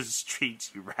up the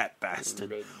streets, you rat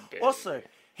bastard. Also,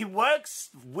 he works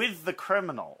with the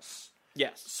criminals.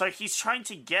 Yes. So he's trying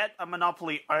to get a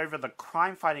monopoly over the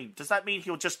crime fighting. Does that mean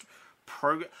he'll just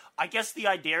I guess the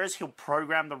idea is he'll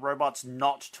program the robots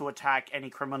not to attack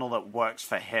any criminal that works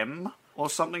for him? Or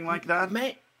something like that?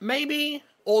 Maybe.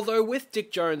 Although with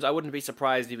Dick Jones, I wouldn't be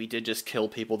surprised if he did just kill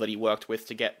people that he worked with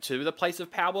to get to the place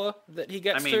of power that he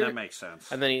gets to. I mean, that makes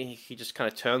sense. And then he just kind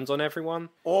of turns on everyone.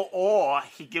 Or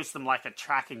he gives them like a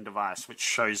tracking device which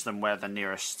shows them where the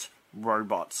nearest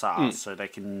robots are so they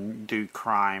can do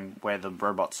crime where the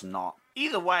robots are not.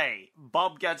 Either way,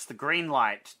 Bob gets the green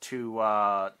light to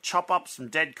chop up some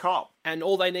dead cop. And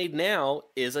all they need now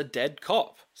is a dead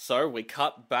cop. So we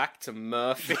cut back to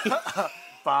Murphy.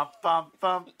 Bum, bum,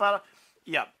 bum, bum.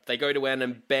 Yep. They go to an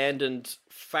abandoned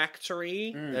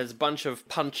factory. There's a bunch of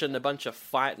punching, a bunch of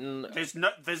fighting. There's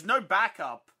no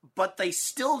backup, but they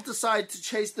still decide to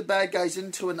chase the bad guys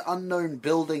into an unknown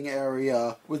building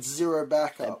area with zero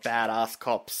backup. They're badass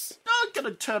cops. Not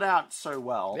gonna turn out so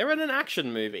well. They're in an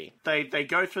action movie. They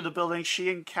go through the building. She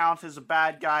encounters a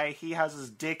bad guy. He has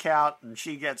his dick out, and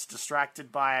she gets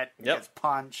distracted by it. Yep. Gets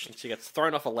punched. And she gets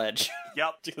thrown off a ledge.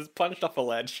 Yep. She gets punched off a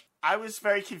ledge. I was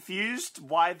very confused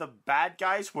why the bad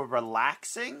guys were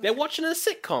relaxing. They're watching a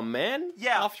sitcom, man.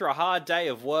 Yeah. After a hard day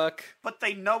of work. But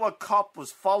they know a cop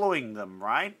was following them,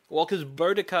 right? Well, because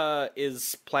Boudica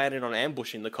is planning on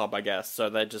ambushing the cop, I guess. So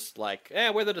they're just like,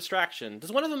 we're the distraction.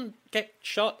 Does one of them get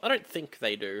shot? I don't think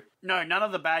they do. No, none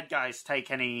of the bad guys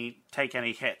take any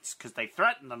hits because they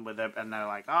threaten them with it, and they're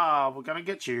like, "Oh, we're gonna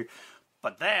get you."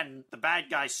 But then the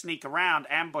bad guys sneak around,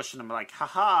 ambushing them, like,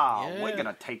 "Haha, we're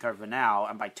gonna take over now."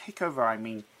 And by take over, I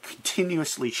mean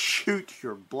continuously shoot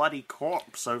your bloody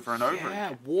corpse over and over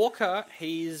again. Walker,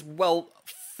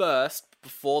 first,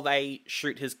 before they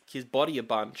shoot his body a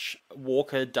bunch,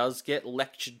 Walker does get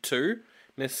lectured to.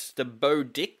 Mr.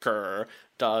 Boudica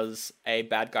does a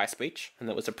bad guy speech, and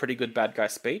that was a pretty good bad guy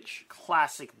speech.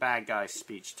 Classic bad guy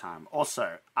speech time.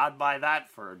 Also, I'd buy that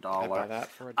for $1. I'd buy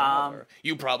that for $1.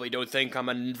 You probably don't think I'm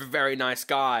a very nice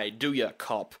guy, do ya,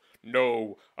 cop?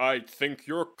 No, I think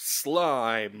you're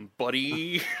slime,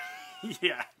 buddy.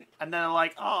 Yeah. And then they're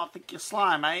like, "Oh, I think you're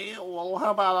slime, eh? Well,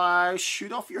 how about I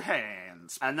shoot off your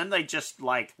hands?" And then they just,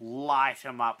 like, light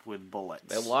him up with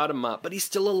bullets. They light him up, but he's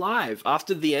still alive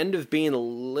after the end of being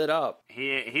lit up.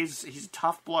 He's a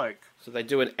tough bloke. So they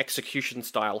do an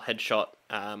execution-style headshot,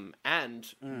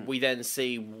 and we then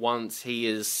see, once he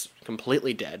is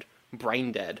completely dead,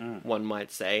 brain dead, one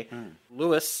might say,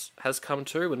 Lewis has come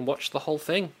to and watched the whole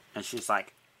thing. And she's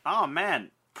like, "Oh, man.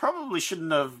 Probably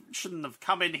shouldn't have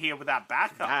come in here without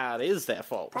backup. That is their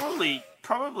fault. Probably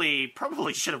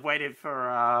should have waited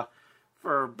for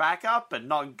backup and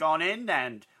not gone in.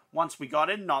 And once we got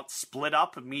in, not split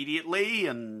up immediately.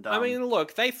 And I mean,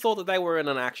 look, they thought that they were in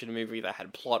an action movie that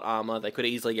had plot armor. They could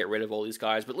easily get rid of all these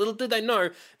guys, but little did they know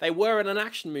they were in an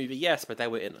action movie. Yes, but they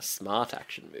were in a smart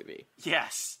action movie.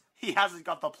 Yes. He hasn't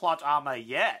got the plot armor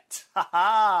yet. Ha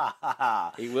ha ha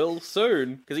ha. He will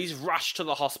soon, because he's rushed to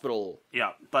the hospital.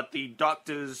 Yeah, but the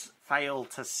doctors fail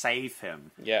to save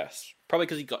him. Yes. Probably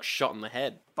because he got shot in the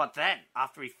head. But then,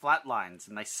 after he flatlines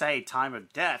and they say time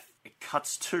of death, it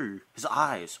cuts to his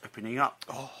eyes opening up.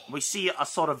 Oh. We see a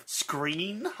sort of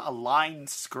screen, a line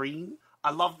screen.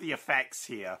 I love the effects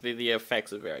here. The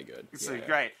effects are very good. It's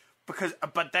great.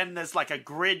 But then there's like a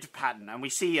grid pattern, and we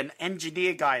see an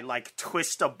engineer guy like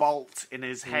twist a bolt in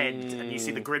his head, and you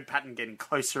see the grid pattern getting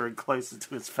closer and closer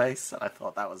to his face. And I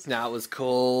thought that was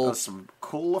cool. That was some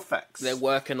cool effects. They're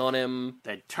working on him.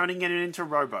 They're turning it into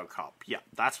RoboCop. Yeah,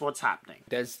 that's what's happening.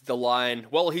 There's the line,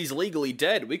 "Well, he's legally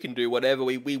dead. We can do whatever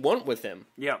we want with him."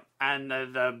 Yeah, and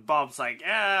the Bob's like,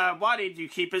 "Why did you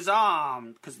keep his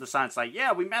arm?" Because the scientist's like,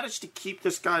 "Yeah, we managed to keep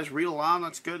this guy's real arm.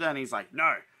 That's good." And he's like,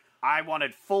 "No. I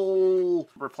wanted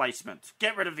full replacement.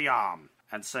 Get rid of the arm."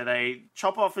 And so they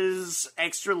chop off his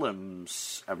extra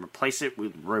limbs and replace it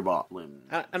with robot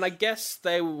limbs. And I guess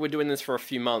they were doing this for a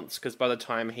few months, because by the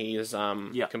time he is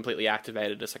completely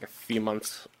activated, it's like a few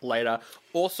months later.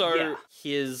 Also,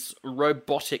 his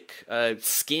robotic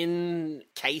skin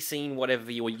casing, whatever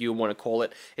you want to call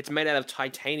it, it's made out of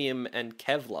titanium and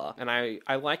Kevlar. And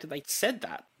I liked that they said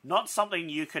that. Not something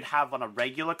you could have on a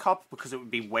regular cop, because it would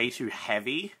be way too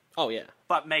heavy. Oh, yeah.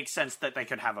 But makes sense that they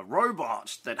could have a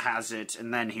robot that has it,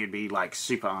 and then he'd be, like,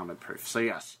 super armor-proof. So,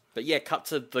 yes. But yeah, cut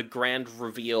to the grand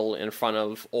reveal in front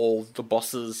of all the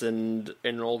bosses and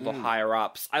all the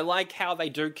higher-ups. I like how they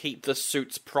do keep the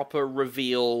suit's proper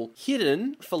reveal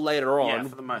hidden for later on. Yeah,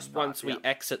 for the most part. Once we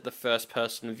exit the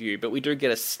first-person view. But we do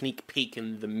get a sneak peek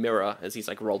in the mirror as he's,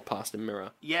 like, rolled past a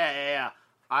mirror. Yeah.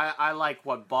 I like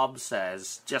what Bob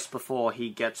says just before he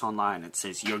gets online. It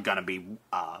says, "You're gonna be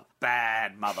a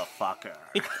bad motherfucker."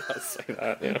 He does say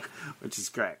that, yeah. Which is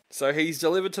great. So he's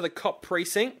delivered to the cop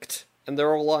precinct, and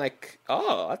they're all like,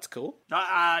 "Oh, that's cool." No.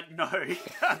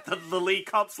 the lead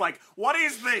cop's like, "What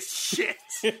is this shit?"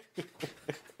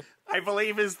 I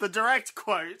believe is the direct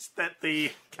quote that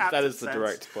the captain That is the says.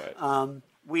 direct quote.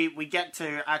 We get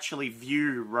to actually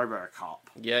view RoboCop.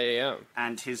 Yeah.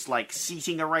 And his, like,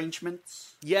 seating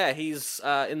arrangements. Yeah, he's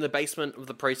in the basement of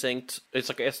the precinct. It's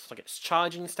like a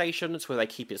charging station. It's where they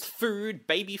keep his food,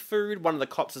 baby food. One of the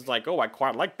cops is like, "Oh, I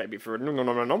quite like baby food." Nom, nom,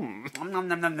 nom, nom. Nom, nom,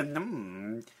 nom, nom,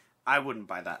 nom. I wouldn't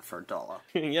buy that for $1.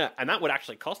 Yeah, and that would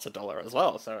actually cost $1 as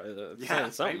well. So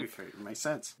baby food makes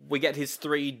sense. We get his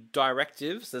 3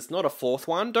 directives. There's not a 4th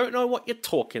one. Don't know what you're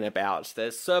talking about.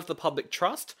 There's serve the public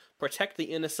trust, protect the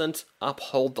innocent,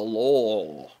 uphold the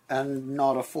law. And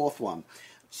not a 4th one.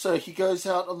 So he goes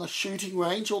out on the shooting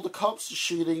range, all the cops are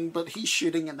shooting, but he's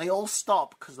shooting, and they all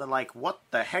stop, because they're like, "What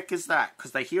the heck is that?"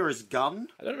 Because they hear his gun.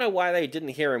 I don't know why they didn't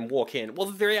hear him walk in. Well,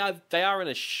 they are in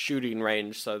a shooting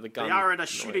range, so the gun... They are in a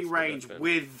shooting range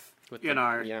with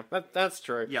Yeah, that's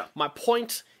true. Yeah. My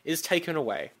point is taken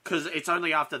away. Because it's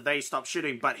only after they stop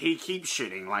shooting, but he keeps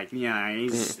shooting. Like,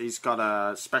 he's got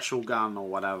a special gun or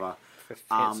whatever.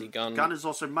 Fancy gun. Gun is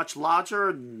also much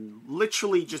larger and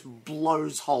literally just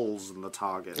blows holes in the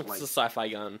target. It's like, a sci-fi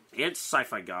gun. It's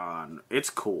sci-fi gun. It's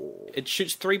cool. It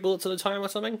shoots 3 bullets at a time or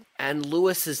something. And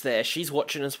Lewis is there. She's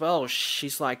watching as well.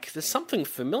 She's like, there's something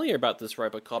familiar about this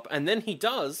Robocop. And then he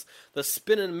does the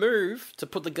spin and move to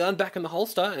put the gun back in the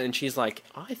holster. And she's like,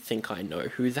 I think I know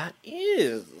who that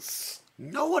is.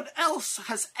 No one else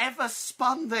has ever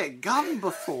spun their gun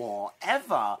before.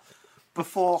 Ever.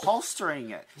 Before holstering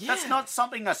it. Yeah. That's not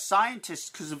something a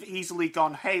scientist could have easily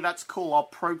gone, hey, that's cool, I'll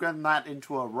program that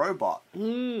into a robot.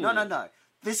 No.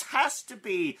 This has to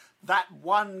be that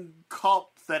one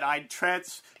cop that I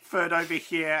transferred over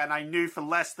here and I knew for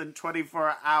less than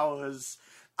 24 hours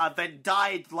that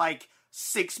died like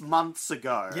 6 months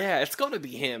ago. Yeah, it's got to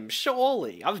be him,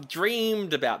 surely. I've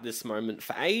dreamed about this moment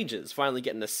for ages. Finally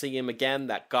getting to see him again,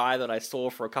 that guy that I saw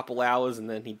for a couple hours and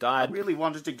then he I died. really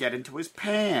wanted to get into his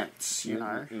pants, you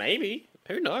know. Maybe.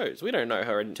 Who knows? We don't know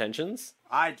her intentions.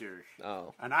 I do.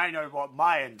 Oh. And I know what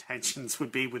my intentions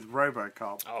would be with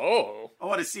RoboCop. Oh. I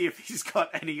want to see if he's got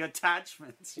any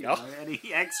attachments, you know, any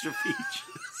extra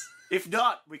features. If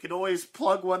not, we can always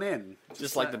plug one in.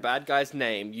 Just like the bad guy's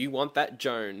name. You want that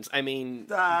Jones. I mean,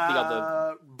 the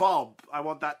other... Bob. I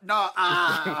want that. No,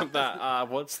 that,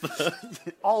 what's the...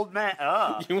 old man.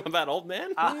 You want that old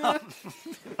man?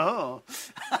 Oh.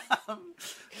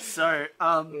 So,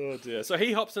 Oh dear. So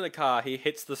he hops in a car, he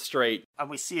hits the street. and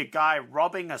we see a guy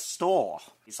robbing a store.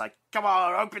 He's like, come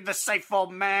on, open the safe,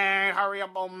 old man. Hurry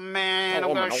up, old man.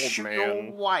 Oh, I'm I'm going to an old shoot man.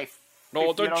 your wife. No,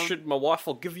 if you don't shoot my wife,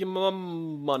 I'll give you my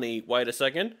money. Wait a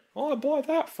second. Oh, I buy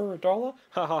that for $1.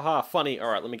 Ha ha ha, funny.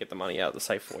 Alright, let me get the money out of the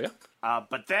safe for you.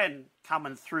 But then,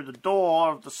 coming through the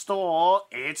door of the store,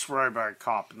 it's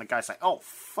RoboCop. And the guy's like, oh,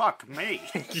 fuck me.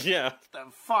 Yeah.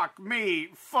 Fuck me.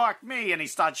 And he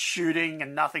starts shooting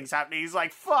and nothing's happening. He's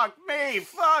like, fuck me.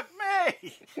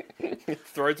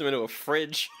 Throws him into a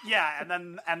fridge. Yeah, and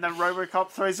then RoboCop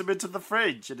throws him into the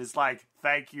fridge and is like,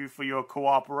 thank you for your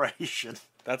cooperation.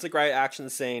 That's a great action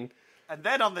scene. And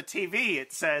then on the TV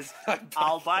it says,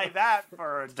 I'll buy that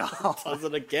for $1. Does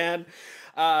it again.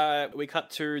 We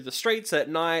cut to the streets at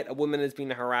night. A woman has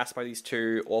been harassed by these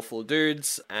 2 awful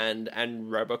dudes, and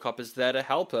RoboCop is there to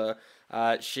help her.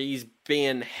 She's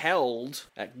being held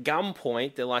at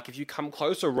gunpoint. They're like, if you come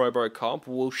closer, RoboCop,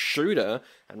 we'll shoot her.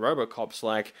 And RoboCop's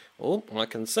like, oh, I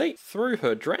can see through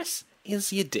her dress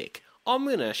is your dick. I'm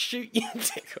gonna shoot your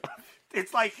dick off.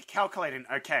 It's like calculating,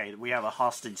 okay, we have a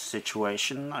hostage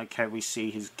situation. Okay, we see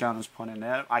his gun is pointing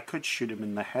out. I could shoot him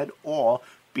in the head, or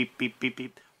beep, beep, beep,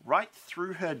 beep. Right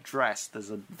through her dress, there's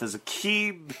a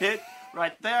key bit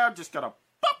right there. Just got a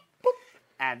pop, boop,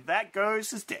 and that goes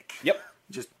his dick. Yep.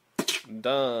 Just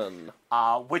Done.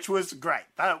 which was great.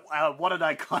 What an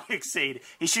iconic scene.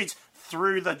 He shoots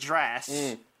through the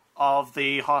dress of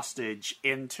the hostage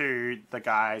into the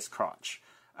guy's crotch.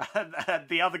 And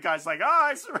the other guy's like,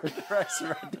 I surrender.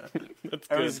 That's It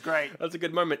good. was great. That's a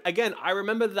good moment. Again, I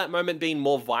remember that moment being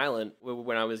more violent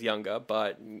when I was younger,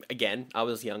 but again, I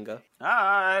was younger.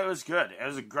 It was good. It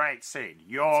was a great scene.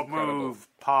 Your move,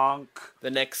 punk.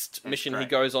 The next mission he great.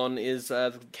 goes on is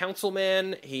the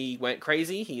councilman. He went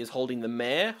crazy. He is holding the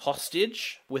mayor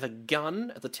hostage with a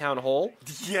gun at the town hall.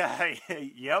 Yeah,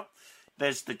 yep.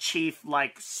 There's the chief,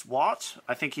 like, SWAT.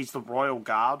 I think he's the Royal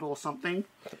Guard or something.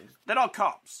 They're not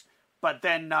cops. But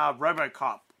then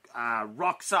RoboCop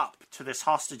rocks up to this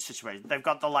hostage situation. They've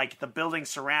got the building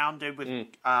surrounded with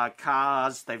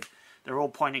cars. They're all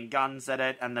pointing guns at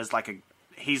it, and there's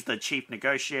he's the chief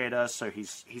negotiator, so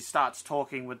he starts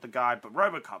talking with the guy. But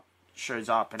RoboCop shows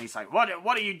up, and he's like, "What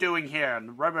are you doing here?"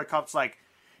 And RoboCop's like,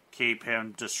 keep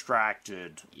him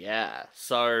distracted. Yeah,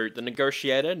 so the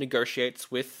negotiator negotiates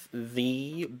with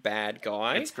the bad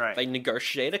guy. It's great. They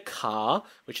negotiate a car,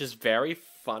 which is very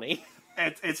funny.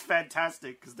 It's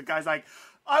fantastic, because the guy's like,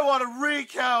 I want a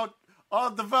recount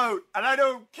on the vote, and I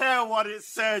don't care what it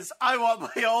says. I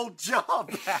want my old job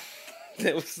back.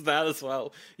 There was that as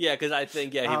well. Yeah, because I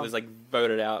think, he was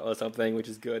voted out or something, which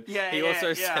is good. He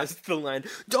also says the line,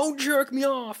 don't jerk me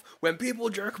off. When people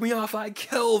jerk me off, I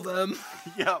kill them.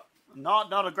 Yep.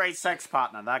 Not a great sex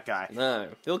partner, that guy. No,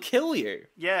 he'll kill you.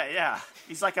 Yeah.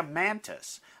 He's like a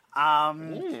mantis.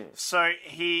 So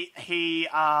he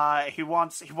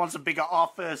wants a bigger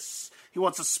office. He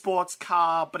wants a sports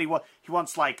car, but he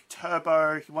wants like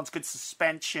turbo. He wants good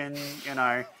suspension. You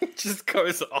know, It just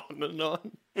goes on and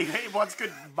on. he wants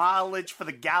good mileage for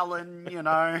the gallon. You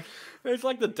know, It's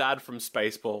like the dad from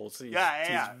Spaceballs. He's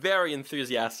Yeah. very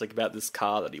enthusiastic about this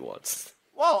car that he wants.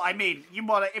 Well, I mean,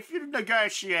 if you're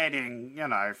negotiating,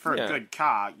 for Yeah. a good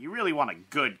car, you really want a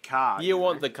good car. You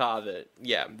want know? the car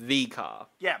the car.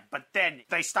 Yeah, but then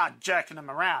they start jerking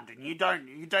him around, and you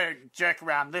don't jerk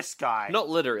around this guy. Not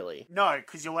literally. No,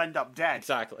 because you'll end up dead.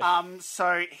 Exactly.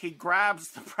 So he grabs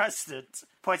the president,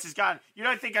 points his gun. You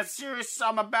don't think I'm serious?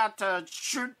 I'm about to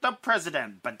shoot the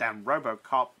president. But then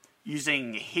RoboCop,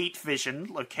 using heat vision,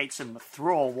 locates him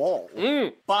through a wall,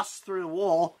 busts through the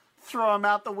wall, throw him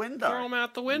out the window. Throw him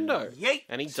out the window. Yeet.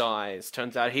 And he dies.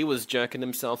 Turns out he was jerking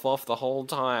himself off the whole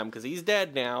time because he's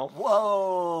dead now.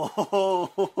 Whoa!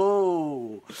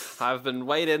 I've been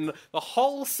waiting the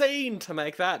whole scene to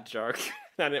make that joke,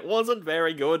 and it wasn't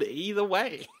very good either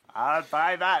way. I'd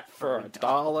buy that For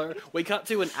 $1. We cut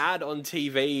to an ad on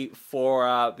TV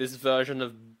for this version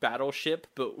of Battleship,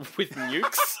 but with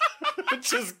nukes,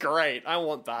 which is great. I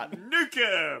want that.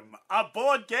 Nukem, a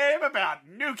board game about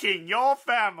nuking your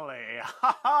family.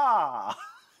 Ha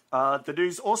ha! The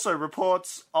news also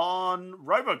reports on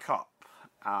RoboCop.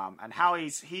 And how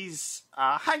he's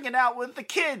hanging out with the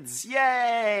kids.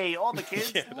 Yay! All the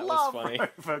kids Yeah, that was love funny.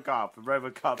 RoboCop. And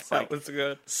RoboCop's That like, was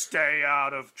good. stay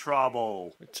out of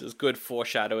trouble. Which is good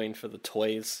foreshadowing for the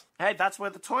toys. Hey, that's where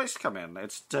the toys come in.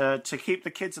 It's to keep the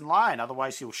kids in line.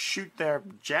 Otherwise, he'll shoot their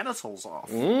genitals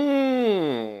off.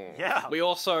 Yeah. We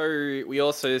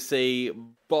also see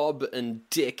Bob and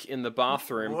Dick in the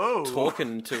bathroom Whoa.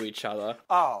 talking to each other.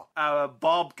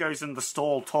 Bob goes in the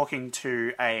stall talking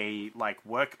to a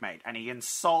workmate, and he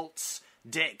insults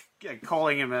Dick,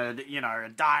 calling him a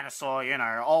dinosaur,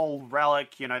 old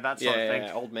relic, that sort of thing.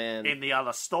 Yeah, old man. In the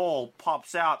other stall,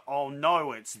 pops out, oh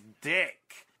no, it's Dick.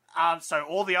 So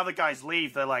all the other guys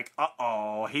leave. They're like,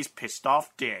 uh-oh, he's pissed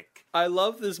off Dick. I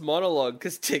love this monologue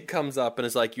because Dick comes up and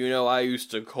is like, I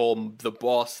used to call him the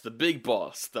boss, the big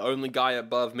boss, the only guy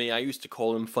above me. I used to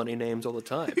call him funny names all the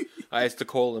time. I used to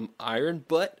call him Iron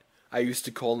Butt. I used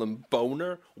to call him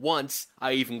Boner. Once,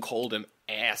 I even called him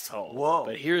Asshole. Whoa.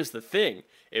 But here's the thing.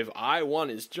 If I want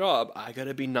his job, I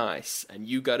gotta be nice, and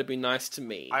you gotta be nice to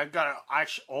me. I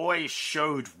always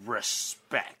showed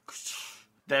respect.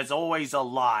 There's always a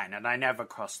line, and I never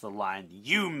crossed the line.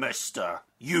 You, mister,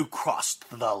 you crossed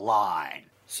the line.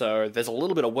 So there's a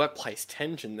little bit of workplace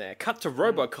tension there. Cut to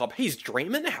RoboCop. He's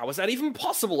dreaming? How is that even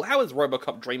possible? How is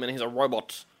RoboCop dreaming? He's a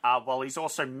robot. Well, he's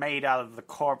also made out of the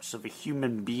corpse of a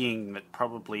human being that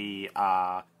probably,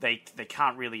 they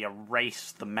can't really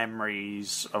erase the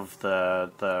memories of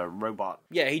the robot.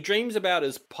 Yeah, he dreams about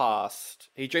his past.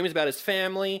 He dreams about his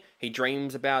family. He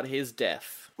dreams about his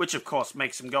death. Which, of course,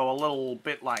 makes him go a little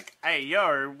bit like, hey,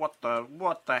 yo, what the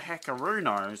heckaroo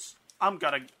knows? I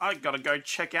gotta go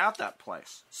check out that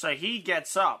place. So he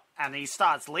gets up and he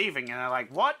starts leaving, and they're like,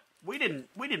 what? We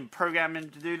didn't program him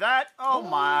to do that. Oh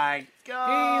my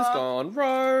god. He's gone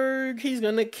rogue. He's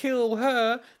gonna kill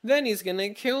her. Then he's gonna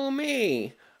kill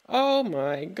me. Oh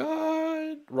my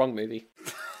god. Wrong movie.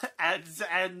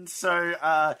 And so,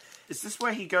 is this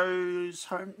where he goes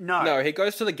home? No, he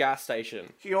goes to the gas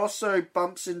station. He also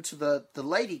bumps into the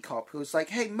lady cop who's like,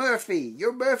 hey, Murphy,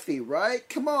 you're Murphy, right?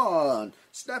 Come on,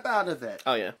 snap out of it.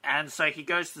 Oh, yeah. And so he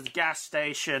goes to the gas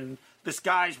station. This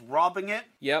guy's robbing it.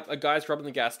 Yep, a guy's robbing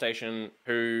the gas station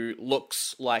who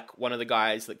looks like one of the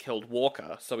guys that killed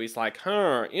Walker. So he's like,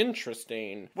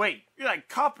 interesting. Wait, you're that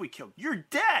cop we killed. You're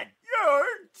dead. You're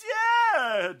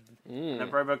dead.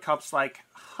 And RoboCop's like,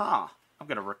 I'm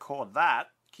gonna record that.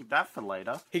 Keep that for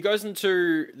later. He goes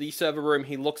into the server room.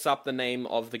 He looks up the name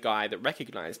of the guy that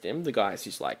recognized him. The guy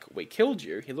who's like, we killed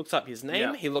you. He looks up his name.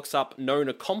 Yeah. He looks up known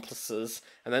accomplices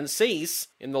and then sees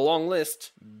in the long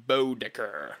list,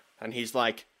 Bodecker. And he's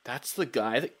like, that's the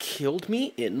guy that killed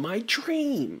me in my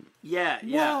dream. Yeah.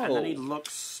 Whoa. And then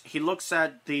he looks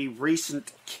at the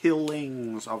recent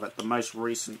killings of it, the most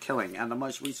recent killing. And the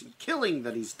most recent killing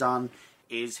that he's done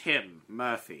is him,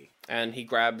 Murphy. And he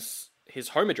grabs his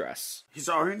home address. His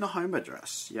own home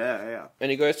address. Yeah. And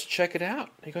he goes to check it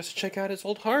out. He goes to check out his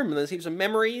old home. And there's heaps of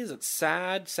memories. It's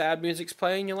sad music's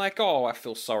playing. You're like, oh, I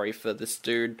feel sorry for this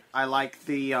dude. I like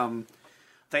the,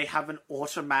 they have an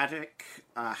automatic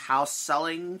house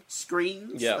selling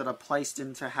screens Yep. that are placed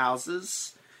into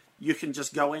houses. You can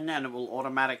just go in and it will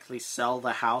automatically sell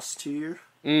the house to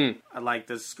you. I like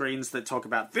the screens that talk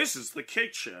about, this is the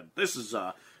kitchen. This is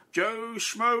Joe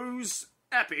Schmo's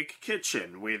epic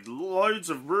kitchen with loads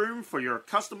of room for your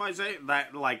customization,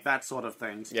 that sort of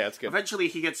things. Yeah, it's good. Eventually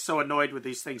he gets so annoyed with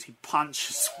these things he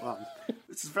punches one.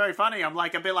 This is very funny. I'm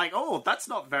like a bit like, oh, that's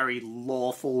not very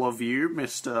lawful of you,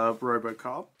 Mr.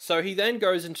 RoboCop. So he then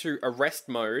goes into arrest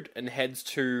mode and heads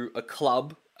to a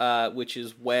club which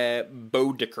is where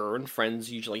Boudicca and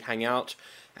friends usually hang out,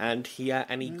 and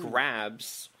he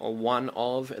grabs one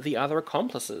of the other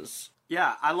accomplices.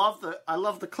 Yeah, I love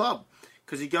the club.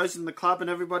 Because he goes in the club and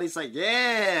everybody's like,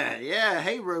 yeah,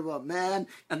 hey, Robot Man.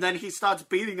 And then he starts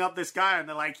beating up this guy and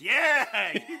they're like,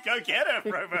 yeah, you go get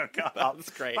him, Robocop. That was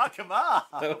great. Fuck him up.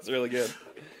 That was really good.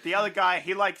 The other guy,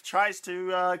 he tries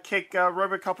to kick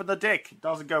Robocop in the dick. It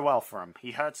doesn't go well for him.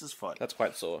 He hurts his foot. That's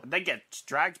quite sore. And then gets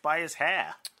dragged by his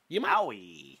hair.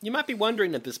 Owie. You might be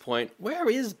wondering at this point, where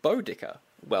is Boudicca?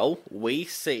 Well, we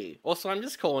see. Also, I'm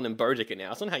just calling him Boudicca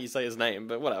now. It's not how you say his name,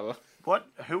 but whatever. What?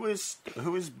 Who is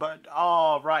Bud?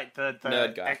 Oh, right, the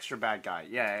Nerd guy. Extra bad guy.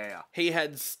 Yeah. He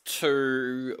heads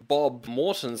to Bob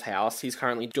Morton's house. He's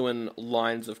currently doing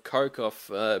lines of coke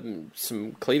off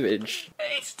some cleavage.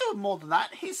 He's doing more than that.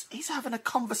 He's having a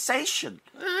conversation.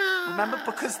 Remember,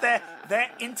 because they're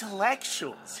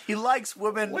intellectuals. He likes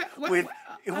women with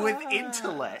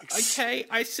intellects. Okay,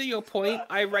 I see your point.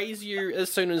 I raise you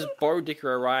as soon as Boudicca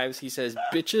arrives. He says,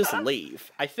 "Bitches,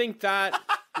 leave." I think that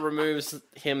removes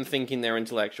him thinking they're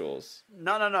intellectuals.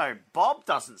 No. Bob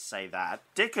doesn't say that.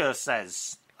 Dicker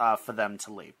says for them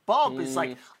to leave. Bob is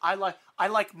like, I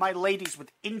like my ladies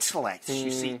with intellect.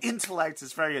 You see, intellect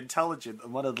is very intelligent.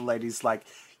 And one of the ladies like,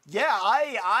 yeah,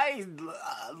 I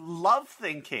love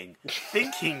thinking.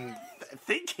 Thinking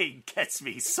gets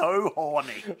me so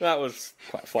horny. That was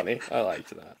quite funny. I liked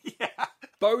that. Yeah.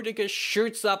 Boudicca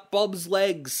shoots up Bob's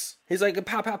legs. He's like,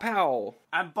 pow, pow, pow.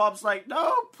 And Bob's like,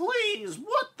 no, please,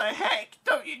 what the heck?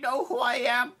 Don't you know who I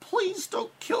am? Please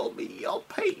don't kill me. I'll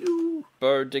pay you.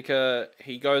 Boudicca,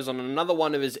 he goes on another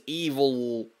one of his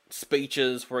evil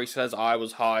speeches where he says, I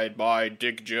was hired by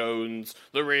Dick Jones,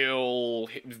 the real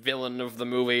villain of the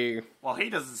movie. Well, he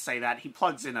doesn't say that. He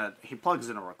plugs in a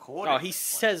recording. Oh, he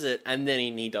says it and then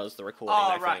he does the recording. Oh,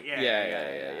 I right, think.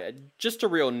 Yeah. Just to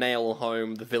real nail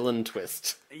home the villain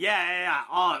twist. Yeah.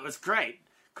 Oh, it was great.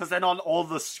 Because then on all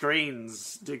the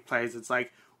screens Dick plays, it's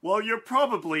like, well, you're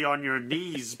probably on your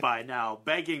knees by now,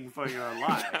 begging for your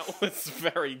life. That was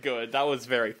very good. That was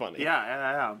very funny.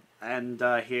 Yeah. And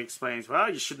he explains,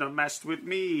 well, you shouldn't have messed with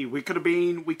me. We could have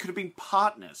been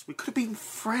partners. We could have been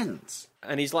friends.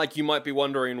 And he's like, you might be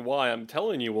wondering why I'm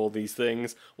telling you all these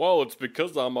things. Well, it's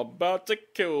because I'm about to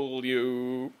kill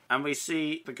you. And we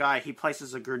see the guy, he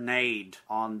places a grenade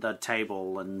on the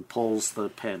table and pulls the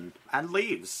pin and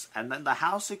leaves. And then the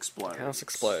house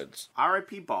explodes.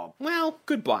 R.I.P. Bob. Well,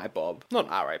 goodbye, Bob.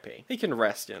 Not R.I.P. He can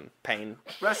rest in pain.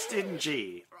 Rest in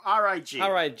G. R.I.G.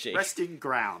 R.I.G. Resting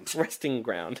ground. Resting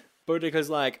ground. Boudicca's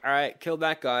like, alright, kill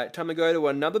that guy. Time to go to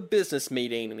another business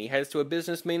meeting. And he heads to a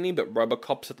business meeting, but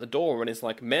Robocop's at the door. And he's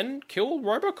like, men, kill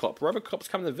Robocop. Robocop's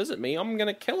coming to visit me. I'm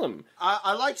gonna kill him.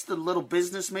 I liked the little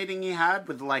business meeting he had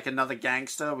with, like, another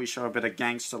gangster. We show a bit of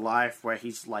gangster life where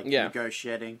he's, like,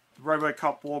 negotiating.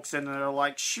 Robocop walks in and they're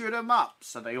like, shoot him up.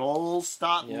 So they all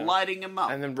start lighting him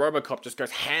up. And then Robocop just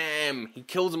goes ham. He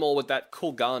kills them all with that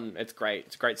cool gun. It's great.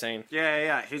 It's a great scene.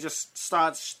 Yeah. He just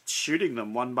starts shooting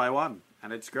them one by one.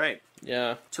 And it's great.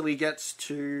 Yeah. Till he gets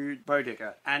to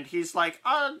Boudicca. And he's like,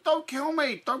 don't kill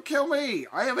me. Don't kill me.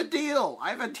 I have a deal.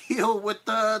 With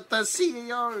the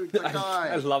CEO, the guy.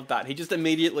 I love that. He just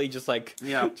immediately just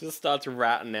starts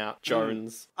ratting out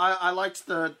Jones. I liked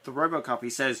the Robocop. He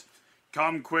says,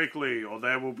 come quickly or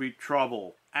there will be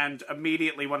trouble. And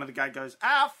immediately one of the guys goes,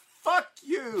 fuck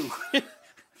you.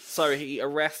 So he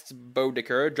arrests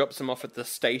Boudicca, drops him off at the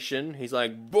station. He's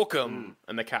like, book him.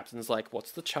 And the captain's like,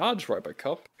 what's the charge,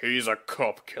 Robocop? He's a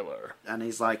cop killer. And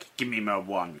he's like, give me my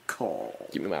one call.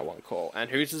 Give me my one call. And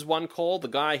who's his one call? The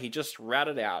guy he just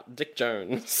ratted out, Dick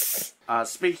Jones.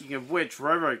 Speaking of which,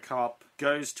 Robocop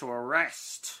goes to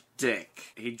arrest Dick.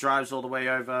 He drives all the way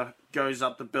over, goes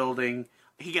up the building.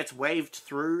 He gets waved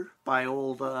through by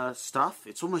all the stuff.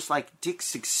 It's almost like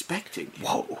Dick's expecting him.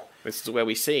 Whoa. This is where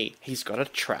we see he's got a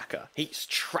tracker. He's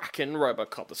tracking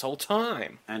Robocop this whole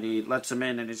time. And he lets him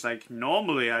in and he's like,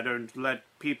 normally I don't let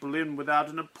people in without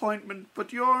an appointment,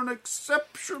 but you're an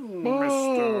exception,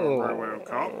 Mr.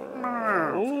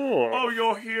 Robocop. Oh,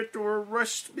 you're here to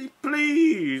arrest me,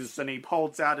 please. And he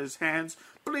holds out his hands.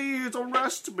 Please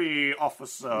arrest me,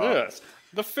 officer. Yes.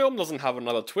 The film doesn't have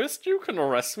another twist. You can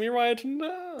arrest me right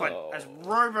now. But as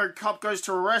Robocop goes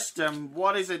to arrest him,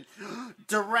 what is it?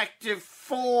 Directive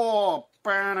 4.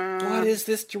 What is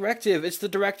this directive? It's the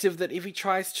directive that if he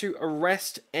tries to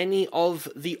arrest any of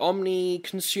the Omni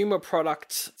Consumer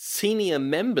Products senior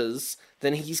members,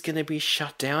 then he's going to be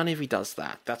shut down if he does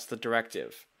that. That's the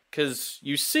directive. Because,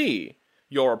 you see,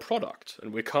 you're a product,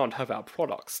 and we can't have our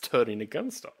products turning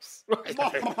against us.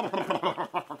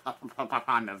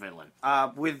 I'm a villain.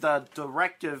 With the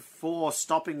directive for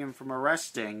stopping him from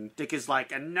arresting, Dick is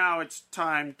like, and now it's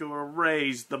time to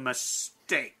erase the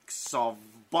mistakes of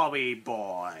Bobby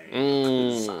Boy.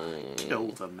 'Cause I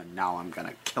killed him, and now I'm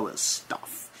gonna kill his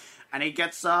stuff. And he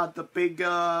gets the big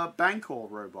Bancor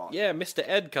robot. Yeah, Mr.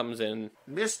 Ed comes in.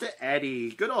 Mr.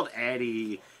 Eddie. Good old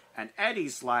Eddie. And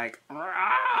Eddie's like,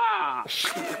 "Rah!"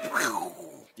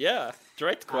 Yeah,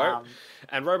 direct quote.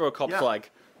 And RoboCop's yeah. like,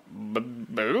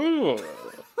 boo,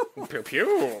 pew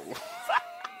pew.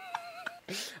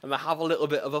 And they have a little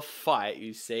bit of a fight,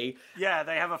 you see. Yeah,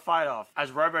 they have a fight off.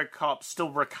 As RoboCop's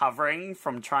still recovering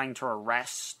from trying to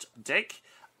arrest Dick,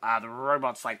 the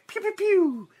robot's like, pew pew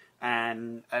pew,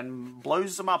 and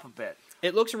blows them up a bit.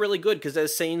 It looks really good because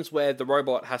there's scenes where the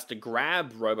robot has to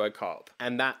grab RoboCop,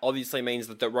 and that obviously means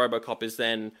that the RoboCop is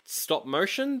then stop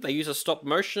motion. They use a stop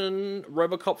motion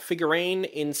RoboCop figurine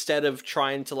instead of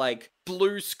trying to like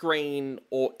blue screen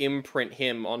or imprint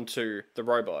him onto the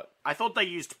robot. I thought they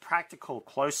used practical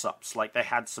close-ups, like they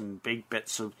had some big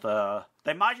bits of the...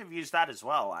 They might have used that as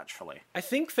well, actually. I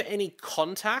think for any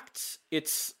contact,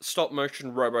 it's stop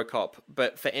motion RoboCop,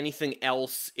 but for anything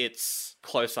else, it's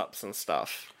close-ups and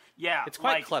stuff. Yeah, it's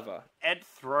quite clever. Ed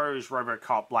throws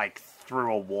RoboCop like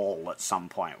through a wall at some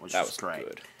point, which was great.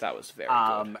 Good. That was very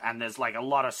good. And there's like a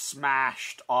lot of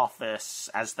smashed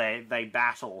office as they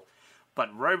battle,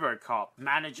 but RoboCop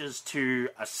manages to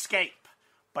escape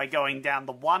by going down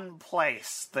the one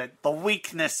place that the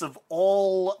weakness of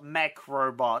all mech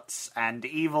robots and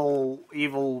evil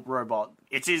robot.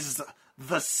 It is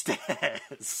the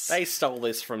stairs. They stole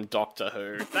this from Doctor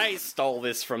Who. They stole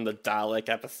this from the Dalek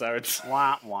episodes.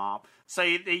 Womp womp. So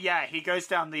yeah, he goes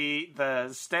down the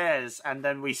stairs, and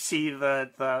then we see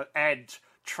the Ed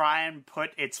try and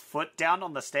put its foot down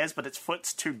on the stairs, but its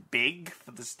foot's too big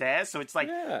for the stairs, so it's like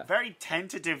very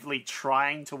tentatively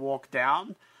trying to walk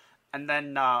down. And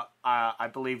then I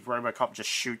believe RoboCop just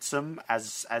shoots him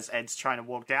as Ed's trying to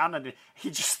walk down, and he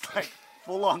just like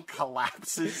full on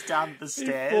collapses down the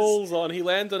stairs. He falls on. He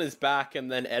lands on his back,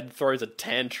 and then Ed throws a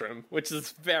tantrum, which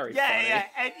is very funny.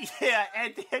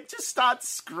 Ed just starts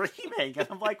screaming, and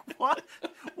I'm like, what?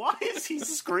 Why is he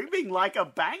screaming like a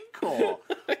Bancor?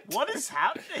 What is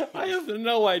happening? I have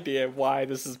no idea why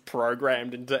this is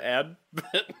programmed into Ed,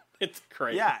 but it's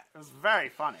crazy. Yeah, it was very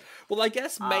funny. Well, I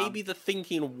guess maybe the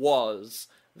thinking was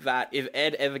that if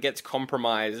Ed ever gets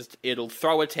compromised, it'll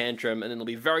throw a tantrum and it'll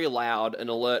be very loud and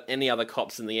alert any other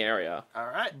cops in the area. All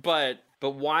right. But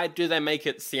why do they make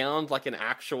it sound like an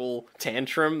actual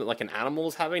tantrum that like an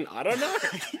animal's having? I don't know.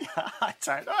 Yeah, I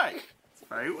don't know. It's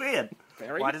very weird.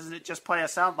 Why doesn't it just play a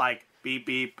sound like beep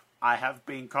beep? I have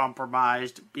been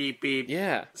compromised. Beep beep.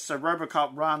 Yeah. So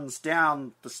RoboCop runs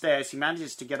down the stairs. He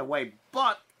manages to get away,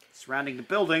 but surrounding the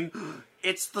building,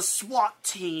 it's the SWAT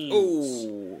team.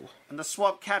 Ooh. And the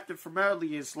SWAT captain from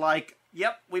earlier is like,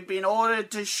 yep, we've been ordered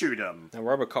to shoot him. And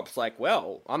RoboCop's like,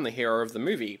 well, I'm the hero of the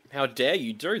movie. How dare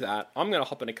you do that? I'm going to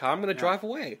hop in a car. I'm going to drive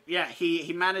away. Yeah,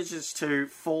 he manages to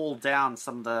fall down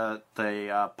some of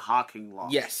the parking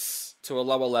lots. Yes, to a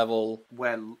lower level.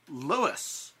 Where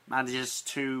Lewis manages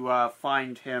to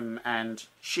find him, and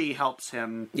she helps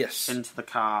him into the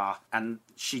car, and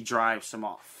she drives him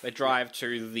off. They drive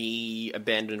to the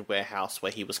abandoned warehouse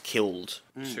where he was killed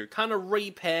to kind of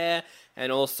repair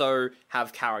and also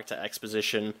have character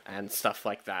exposition and stuff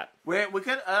like that. We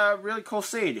get a really cool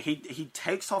scene. He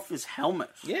takes off his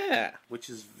helmet. Yeah. Which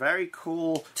is very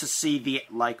cool to see the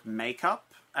makeup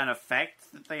and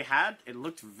effect that they had. It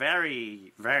looked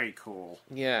very, very cool.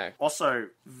 Yeah. Also,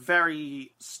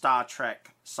 very Star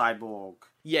Trek cyborg.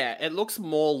 Yeah, it looks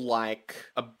more like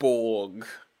a Borg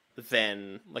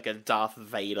than like a Darth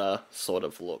Vader sort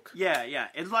of look. Yeah.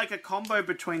 It's like a combo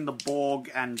between the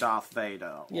Borg and Darth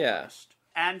Vader. Almost. Yeah.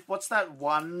 And what's that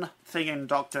one thing in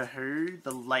Doctor Who?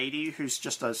 The lady who's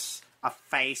just a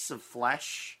face of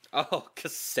flesh? Oh,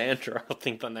 Cassandra, I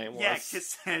think the name was. Yeah,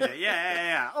 Cassandra.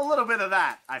 Yeah. A little bit of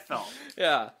that, I felt.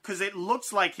 Yeah. Because it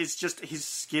looks like his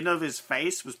skin of his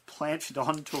face was planted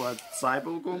onto a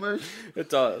cyborg almost. It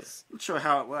does. Not sure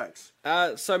how it works.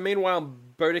 So meanwhile,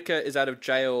 Boudica is out of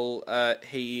jail.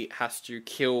 He has to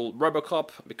kill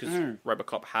RoboCop because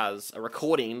RoboCop has a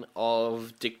recording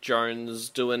of Dick Jones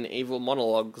doing evil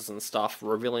monologues and stuff,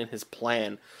 revealing his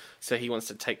plan. So he wants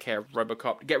to take care of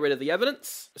RoboCop, get rid of the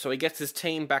evidence. So he gets his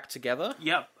team back together.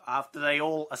 Yep. after they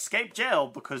all escape jail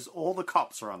because all the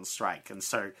cops are on strike. And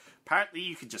so apparently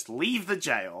you could just leave the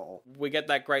jail. We get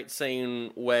that great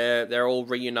scene where they're all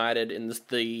reunited in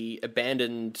the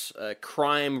abandoned,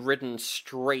 crime-ridden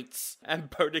streets, and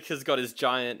Boudica's got his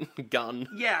giant gun.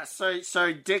 Yeah,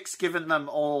 so Dick's given them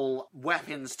all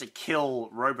weapons to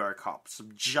kill RoboCop,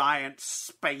 some giant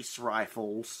space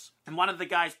rifles. And one of the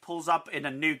guys pulls up in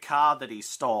a new car that he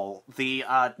stole, the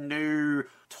new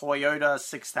Toyota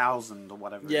 6000 or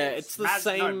whatever. Yeah, it is. it's the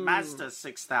same... No, Mazda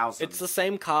 6000. It's the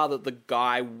same car that the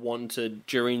guy wanted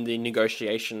during the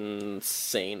negotiation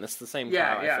scene. It's the same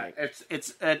car, I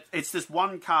think. It's this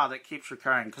one car that keeps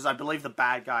recurring, because I believe the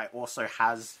bad guy also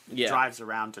drives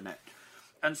around in it.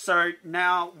 And so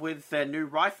now with their new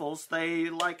rifles, they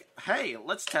hey,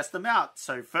 let's test them out.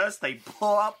 So first they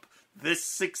blow up this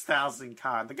 6000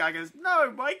 car. The guy goes,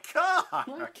 no, my car!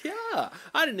 My car!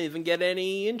 I didn't even get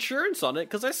any insurance on it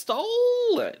because I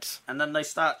stole it. And then they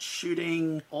start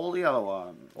shooting all the other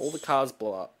ones. All the cars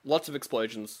blow up. Lots of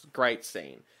explosions. Great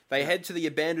scene. They head to the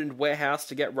abandoned warehouse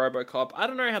to get RoboCop. I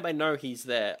don't know how they know he's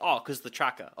there. Oh, because the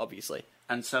tracker, obviously.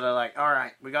 And so they're like,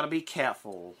 alright, we gotta be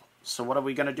careful. So what are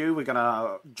we gonna do? We're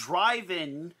gonna drive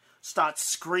in, start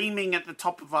screaming at the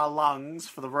top of our lungs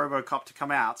for the RoboCop to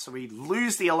come out, so we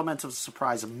lose the element of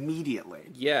surprise immediately.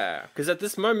 Yeah, because at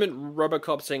this moment,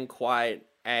 RoboCop's in quite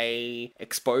a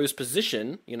exposed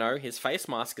position. You know, his face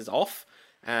mask is off,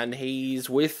 and he's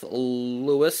with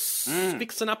Lewis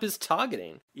fixing up his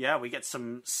targeting. Yeah, we get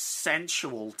some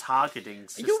sensual targeting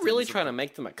systems. Are you really trying to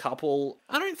make them a couple?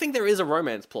 I don't think there is a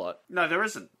romance plot. No, there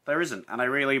isn't. There isn't, and I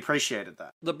really appreciated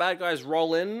that. The bad guys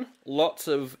roll in, lots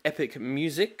of epic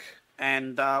music.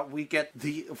 And we get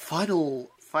the final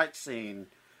fight scene,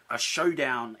 a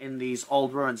showdown in these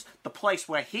old ruins. The place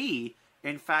where he,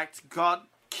 in fact, got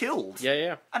killed.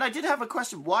 Yeah. And I did have a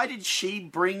question. Why did she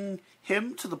bring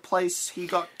him to the place he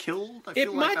got killed?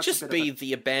 It might just be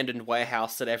the abandoned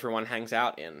warehouse that everyone hangs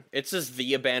out in. It's just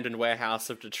the abandoned warehouse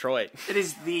of Detroit. It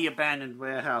is the abandoned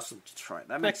warehouse of Detroit.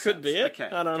 That makes sense. That could be it.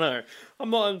 Okay. I don't know.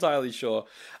 I'm not entirely sure.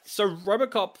 So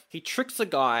RoboCop, he tricks a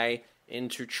guy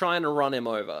into trying to run him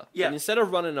over. Yeah. And instead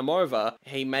of running him over,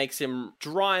 he makes him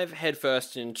drive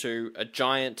headfirst into a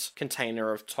giant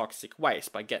container of toxic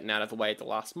waste by getting out of the way at the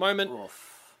last moment.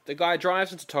 Oof. The guy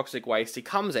drives into toxic waste. He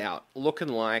comes out looking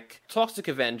like Toxic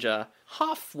Avenger,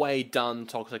 halfway done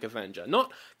Toxic Avenger.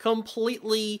 Not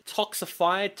completely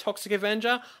toxified Toxic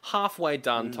Avenger, halfway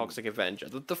done Toxic Avenger.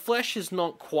 The flesh is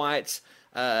not quite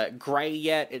grey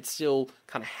yet. It's still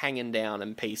kind of hanging down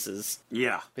in pieces.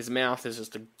 Yeah. His mouth is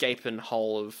just a gaping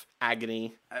hole of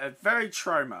agony. Very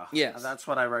trauma. Yes. That's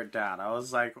what I wrote down. I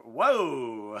was like,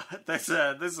 whoa, there's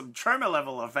some trauma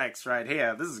level effects right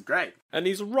here. This is great. And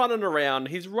he's running around.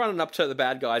 He's running up to the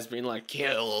bad guys being like,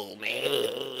 kill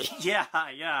me. Yeah.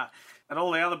 And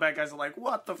all the other bad guys are like,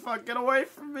 what the fuck, get away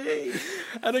from me.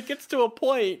 And it gets to a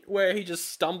point where he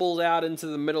just stumbles out into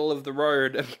the middle of the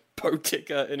road and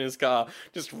Boudica in his car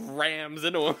just rams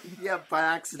into him. Yeah, by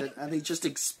accident. And he just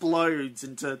explodes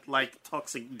into,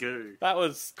 toxic goo. That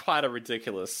was quite a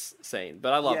ridiculous scene,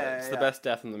 but I love it. It's the best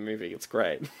death in the movie. It's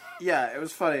great. Yeah, it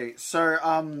was funny. So,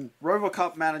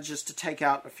 RoboCop manages to take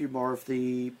out a few more of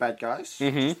the bad guys.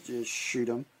 Just shoot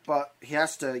them. But he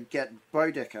has to get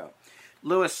Boudica.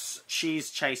 Lewis,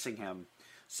 she's chasing him.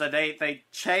 So they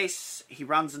chase, he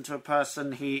runs into a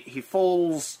person, he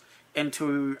falls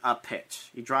into a pit.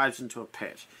 He drives into a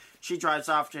pit. She drives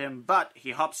after him, but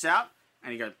he hops out,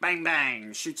 and he goes bang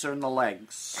bang, shoots her in the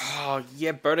legs. Oh,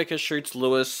 yeah, Boudica shoots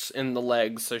Lewis in the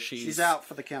legs, so she's out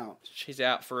for the count. She's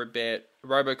out for a bit.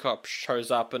 RoboCop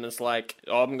shows up and is like,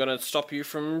 oh, I'm gonna stop you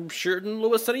from shooting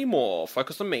Lewis anymore.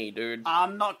 Focus on me, dude.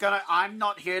 I'm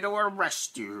not here to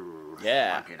arrest you.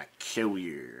 Yeah. I'm here to kill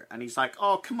you. And he's like,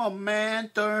 oh, come on,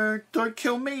 man, don't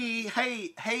kill me.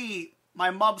 Hey, my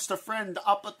mobster friend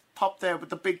up at the top there with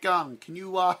the big gun. Can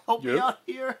you help me out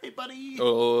here? Hey, buddy.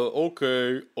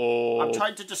 Okay. I'm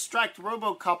trying to distract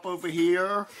RoboCop over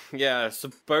here. Yeah, so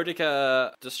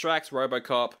Boudica distracts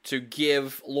RoboCop to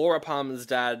give Laura Palmer's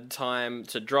dad time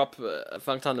to drop a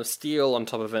fuck ton of steel on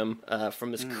top of him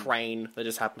from this crane that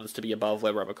just happens to be above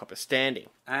where RoboCop is standing.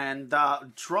 And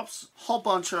drops a whole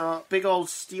bunch of big old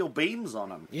steel beams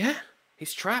on him. Yeah,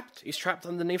 he's trapped. He's trapped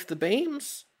underneath the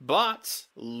beams. But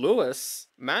Lewis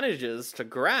manages to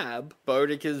grab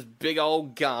Boudica's big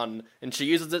old gun, and she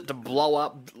uses it to blow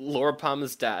up Laura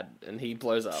Palmer's dad, and he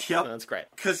blows up. Yep. And that's great.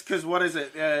 Because what is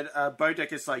it?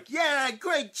 Boudica's like, yeah,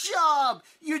 great job!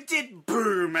 You did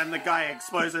boom! And the guy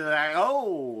explodes, and they're like,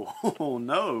 oh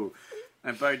no.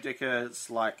 And Boudica's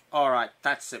like, alright,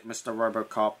 that's it, Mr.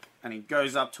 RoboCop. And he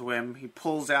goes up to him, he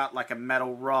pulls out like a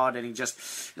metal rod, and he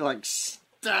just,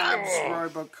 stabs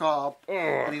RoboCop,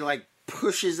 and he like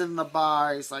pushes in the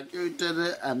bar. He's like, "You did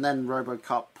it!" And then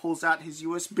RoboCop pulls out his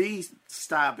USB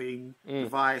stabbing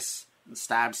device and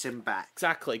stabs him back.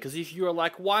 Exactly, because if you were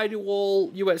like, why do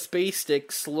all USB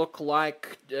sticks look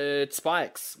like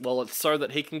spikes? Well, it's so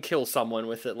that he can kill someone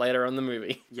with it later in the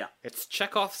movie. Yeah. It's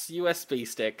Chekhov's USB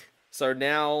stick. So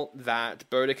now that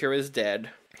Boudica is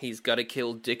dead, he's got to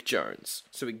kill Dick Jones.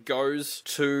 So he goes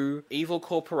to Evil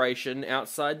Corporation.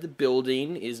 Outside the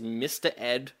building is Mr.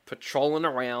 Ed patrolling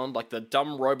around like the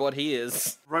dumb robot he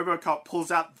is. RoboCop pulls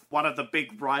out one of the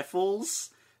big rifles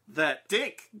that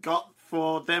Dick got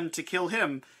for them to kill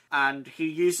him, and he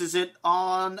uses it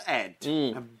on Ed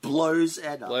and blows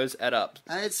Ed up. Blows Ed up.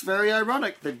 And it's very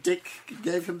ironic that Dick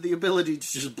gave him the ability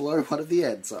to just blow one of the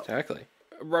Eds up. Exactly.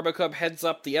 RoboCop heads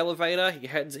up the elevator, he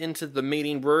heads into the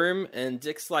meeting room, and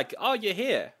Dick's like, "Oh, you're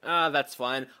here. Ah, that's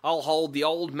fine. I'll hold the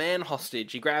old man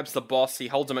hostage." He grabs the boss, he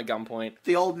holds him at gunpoint.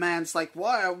 The old man's like,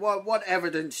 what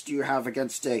evidence do you have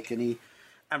against Dick?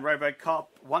 And RoboCop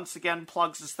once again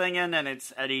plugs his thing in, and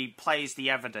he plays the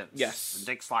evidence. Yes. And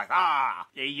Dick's like,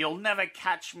 you'll never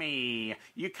catch me.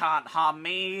 You can't harm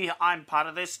me. I'm part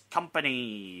of this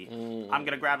company. I'm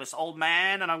gonna grab this old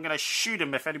man, and I'm gonna shoot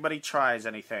him if anybody tries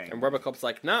anything. And RoboCop's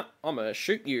like, "Nah, I'm gonna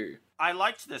shoot you." I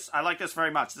liked this. I like this very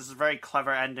much. This is a very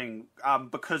clever ending,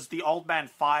 because the old man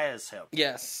fires him.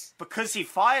 Yes. Because he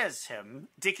fires him,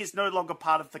 Dick is no longer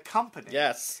part of the company.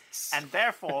 Yes. And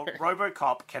therefore,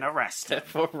 RoboCop can arrest him.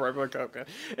 For RoboCop.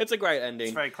 It's a great ending.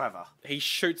 It's very clever. He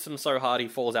shoots him so hard he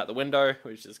falls out the window,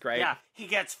 which is great. Yeah, he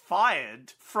gets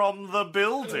fired from the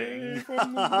building.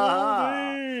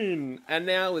 And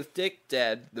now with Dick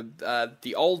dead,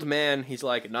 the old man, he's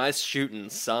like, "Nice shooting,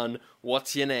 son.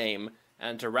 What's your name?"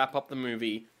 And to wrap up the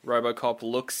movie, RoboCop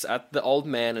looks at the old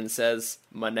man and says,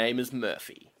 "My name is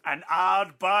Murphy." And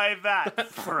I'd buy that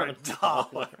for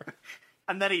 $1.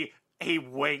 And then he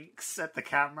winks at the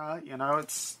camera. You know,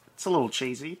 it's a little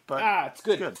cheesy, but it's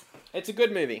good. It's a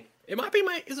good movie. It might be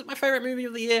is it my favorite movie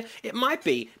of the year? It might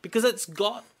be, because it's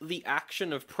got the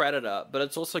action of Predator, but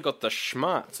it's also got the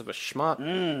schmarts of a schmart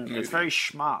movie. It's very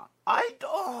smart.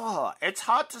 It's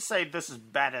hard to say this is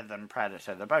better than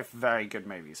Predator. They're both very good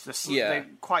movies. They're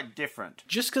quite different.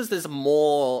 Just because there's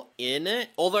more in it,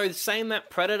 although saying that,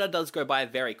 Predator does go by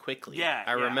very quickly. Yeah,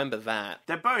 I remember that.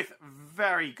 They're both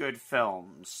very good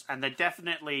films, and they're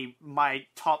definitely my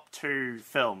top 2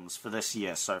 films for this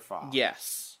year so far.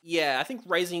 Yes. Yeah, I think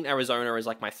Raising Arizona is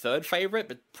like my third favorite,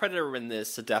 but Predator and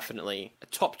this are definitely a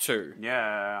top 2.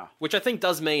 Yeah. Which I think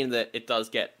does mean that it does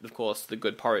get, of course, the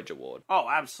Good Porridge Award. Oh,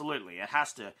 absolutely. It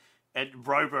has to.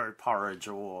 Robo Porridge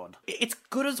Award. It's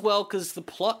good as well because the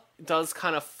plot does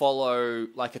kind of follow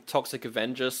like a Toxic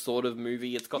Avenger sort of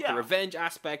movie. It's got the revenge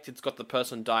aspect. It's got the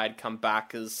person died come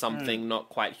back as something not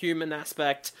quite human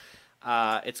aspect.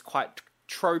 It's quite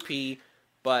tropey,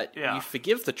 but you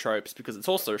forgive the tropes because it's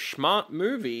also a smart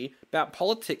movie about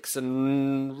politics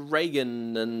and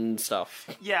Reagan and stuff.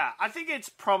 Yeah, I think it's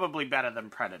probably better than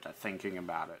Predator, thinking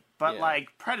about it. But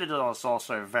Predator is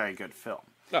also a very good film.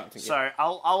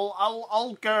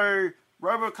 I'll go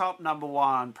RoboCop number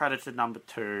 1, Predator number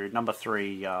 2, number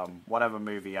 3, whatever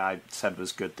movie I said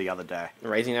was good the other day.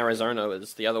 Raising Arizona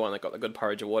was the other one that got the Good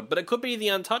Porridge Award, but it could be The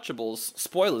Untouchables.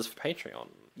 Spoilers for Patreon.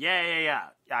 Yeah,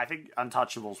 I think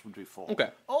Untouchables would be 4. Okay.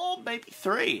 Or maybe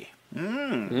 3.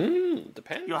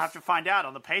 Depends. You'll have to find out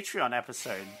on the Patreon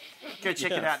episode. Go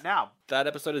check it out now. That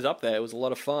episode is up there. It was a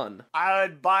lot of fun. I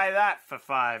would buy that for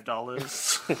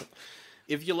 $5.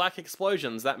 If you like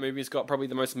explosions, that movie's got probably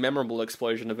the most memorable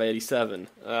explosion of 87.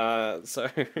 So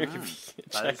check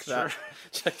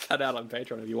that out on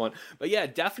Patreon if you want. But yeah,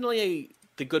 definitely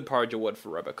the Good Porridge Award for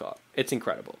RoboCop. It's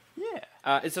incredible.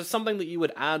 Yeah. Is there something that you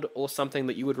would add or something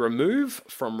that you would remove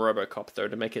from RoboCop, though,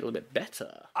 to make it a little bit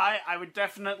better? I would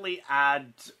definitely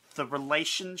add the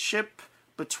relationship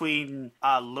between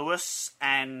Lewis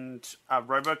and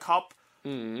RoboCop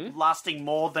lasting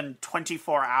more than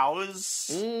 24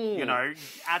 hours. You know,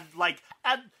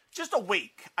 add just a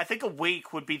week. I think a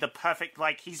week would be the perfect,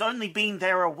 he's only been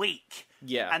there a week.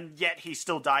 Yeah. And yet he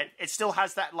still died. It still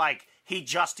has that, he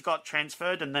just got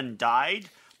transferred and then died.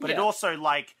 But it also,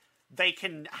 they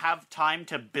can have time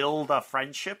to build a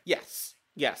friendship. Yes,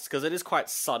 because it is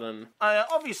quite sudden.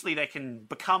 Obviously, they can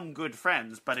become good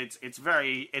friends, but it's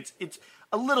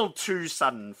a little too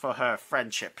sudden for her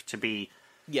friendship to be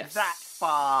that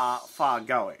far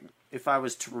going. If I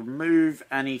was to remove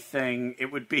anything,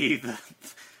 it would be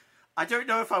I don't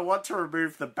know if I want to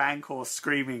remove the Bangor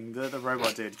screaming that the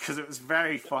robot did, because it was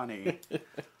very funny.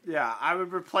 Yeah, I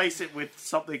would replace it with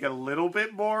something a little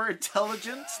bit more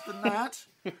intelligent than that.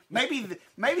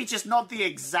 Maybe just not the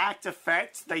exact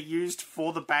effect they used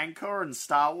for the banker in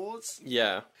Star Wars.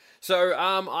 Yeah. So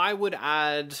I would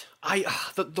add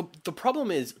the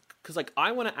problem is because like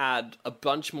I want to add a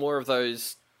bunch more of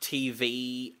those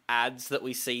TV ads that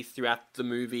we see throughout the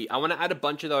movie. I want to add a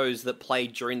bunch of those that play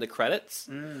during the credits.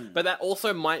 But that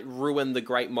also might ruin the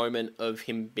great moment of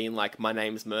him being like, "My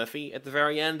name's Murphy" at the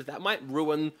very end. That might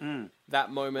ruin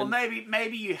that moment. Well,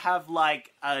 maybe you have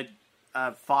like a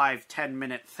 5-10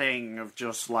 minute thing of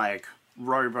just like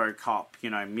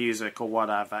RoboCop, music or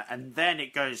whatever, and then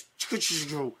it goes.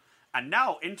 And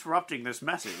now interrupting this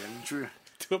message. And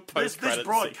this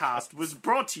broadcast was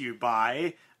brought to you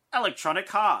by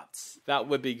Electronic Arts. That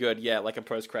would be good, yeah, like a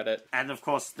post-credit. And of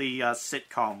course the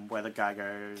sitcom where the guy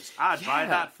goes, "I'd buy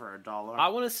that for $1." I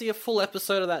want to see a full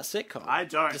episode of that sitcom. I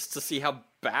don't. Just to see how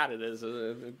bad it is.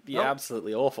 It'd be Nope.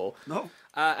 absolutely awful. No.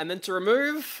 And then to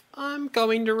remove, I'm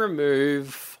going to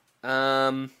remove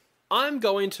the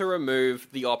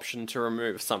option to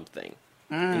remove something.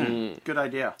 Good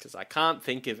idea. Because I can't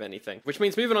think of anything. Which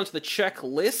means moving on to the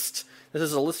checklist. This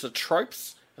is a list of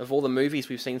tropes of all the movies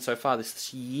we've seen so far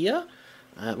this year.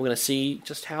 We're going to see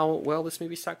just how well this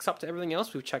movie stacks up to everything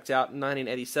else we've checked out in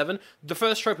 1987. The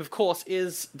first trope, of course,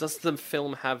 is does the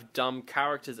film have dumb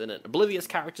characters in it? Oblivious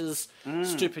characters,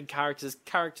 stupid characters,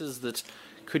 characters that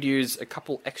could use a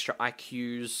couple extra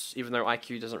IQs, even though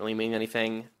IQ doesn't really mean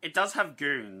anything. It does have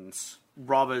goons,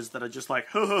 robbers that are just like,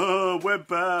 "Ha ha ha, we're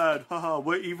bad, ha ha,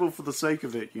 we're evil for the sake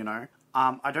of it,"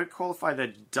 I don't qualify the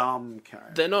dumb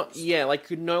characters. They're not,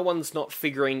 like, no one's not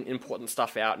figuring important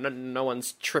stuff out. No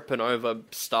one's tripping over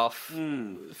stuff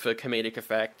for comedic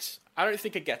effect. I don't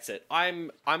think it gets it.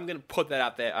 I'm going to put that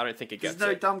out there. I don't think it gets it.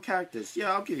 There's no dumb characters.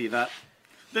 Yeah, I'll give you that.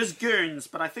 There's goons,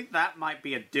 but I think that might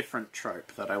be a different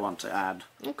trope that I want to add.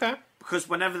 Okay. Because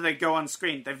whenever they go on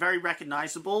screen, they're very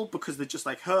recognizable because they're just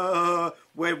like, "Ha,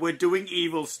 we're doing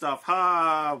evil stuff.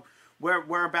 Ha,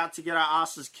 we're about to get our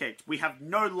asses kicked. We have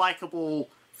no likable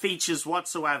features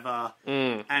whatsoever,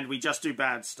 and we just do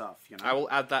bad stuff." I will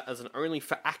add that as an only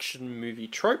for action movie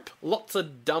trope. Lots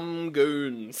of dumb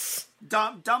goons.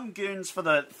 Dumb goons for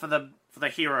the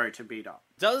hero to beat up.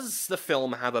 Does the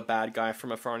film have a bad guy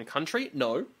from a foreign country?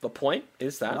 No. The point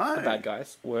is that the bad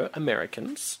guys were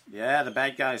Americans. Yeah, the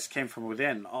bad guys came from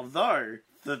within. Although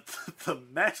the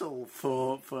metal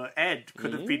for Ed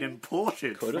could have been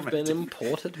imported. Could have been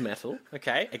imported metal.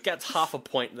 Okay, it gets half a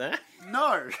point there.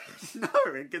 No,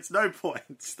 it gets no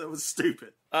points. That was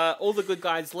stupid. All the good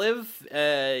guys live.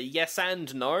 Yes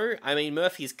and no. I mean,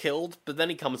 Murphy's killed, but then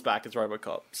he comes back as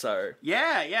RoboCop. So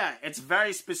yeah, it's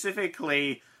very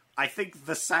specifically, I think,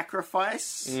 the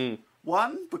sacrifice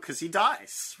one because he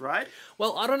dies, right?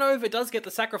 Well, I don't know if it does get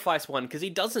the sacrifice one because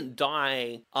he doesn't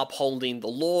die upholding the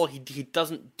law. He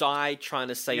doesn't die trying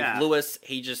to save Lewis.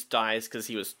 He just dies because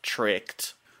he was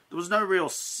tricked. There was no real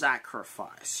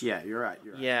sacrifice. Yeah, you're right.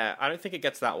 Yeah, I don't think it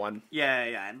gets that one.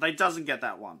 Yeah, and it doesn't get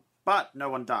that one. But no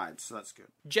one died, so that's good.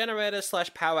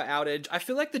 Generator/power outage. I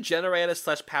feel like the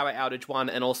generator/power outage one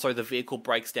and also the vehicle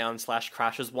breaks down /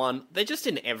 crashes one, they're just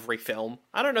in every film.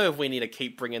 I don't know if we need to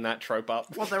keep bringing that trope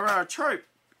up. Well, they're a trope.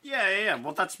 Yeah.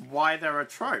 Well, that's why they're a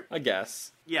trope. I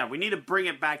guess. Yeah, we need to bring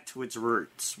it back to its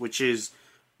roots, which is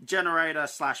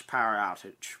generator/power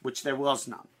outage, which there was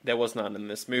none. There was none in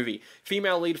this movie.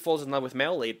 Female lead falls in love with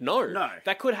male lead. No.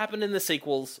 That could happen in the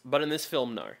sequels, but in this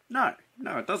film, no. No,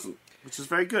 it doesn't. Which is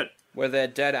very good. Were there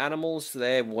dead animals?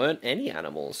 There weren't any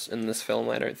animals in this film,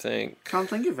 I don't think. Can't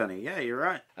think of any. Yeah, you're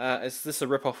right. Is this a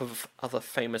rip-off of other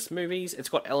famous movies? It's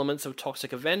got elements of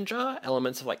Toxic Avenger,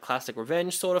 elements of like classic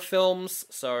revenge sort of films,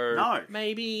 so no.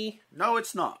 Maybe. No,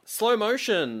 it's not. Slow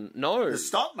motion, no. There's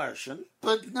stop motion,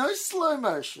 but no slow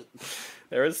motion.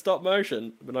 There is stop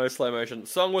motion, but no slow motion.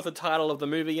 Song with the title of the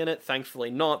movie in it?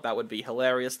 Thankfully not. That would be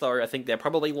hilarious, though. I think there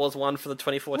probably was one for the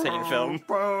 2014 film.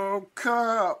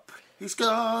 RoboCop. He's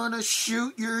gonna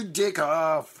shoot your dick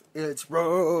off. It's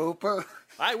Roper.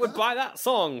 I would buy that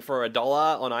song for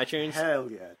 $1 on iTunes. Hell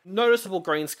yeah. Noticeable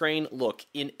green screen. Look,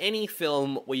 in any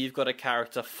film where you've got a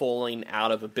character falling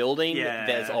out of a building,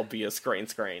 there's obvious green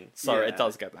screen. So it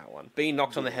does get that one. Being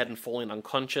knocked on the head and falling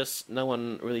unconscious. No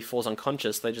one really falls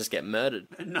unconscious. They just get murdered.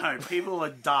 No, people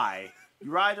die.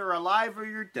 You're either alive or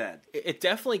you're dead. It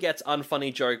definitely gets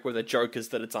unfunny joke where the joke is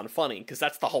that it's unfunny, because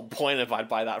that's the whole point of I'd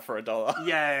buy that for $1.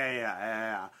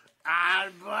 Yeah.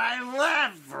 I'd buy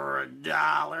that for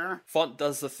 $1. Font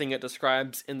does the thing it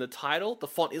describes in the title. The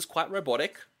font is quite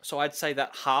robotic, so I'd say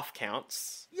that half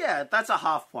counts. Yeah, that's a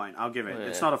half point. I'll give it. Yeah.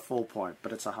 It's not a full point,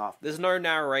 but it's a half. There's no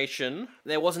narration.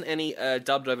 There wasn't any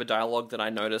dubbed over dialogue that I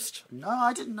noticed. No,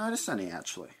 I didn't notice any,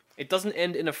 actually. It doesn't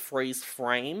end in a freeze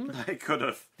frame. They could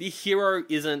have. The hero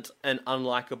isn't an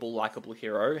likable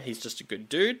hero. He's just a good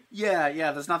dude.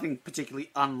 Yeah, there's nothing particularly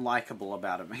unlikable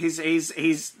about him. He's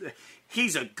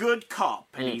a good cop,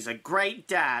 and he's a great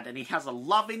dad, and he has a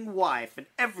loving wife, and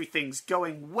everything's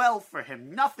going well for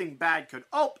him. Nothing bad could...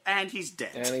 Oh, and he's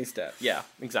dead. And he's dead. Yeah,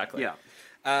 exactly. Yeah.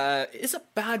 Is it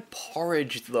bad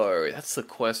porridge, though? That's the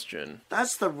question.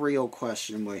 That's the real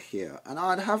question we're here. And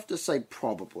I'd have to say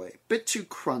probably. Bit too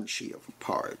crunchy of a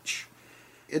porridge.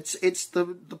 It's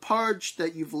the porridge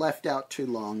that you've left out too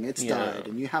long. It's died,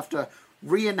 and you have to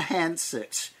re-enhance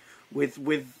it with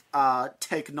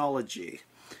technology.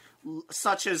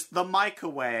 Such as the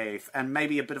microwave and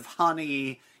maybe a bit of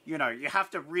honey. You know, you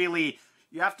have to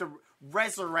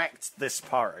resurrect this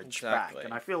porridge back.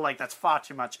 And I feel like that's far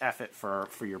too much effort for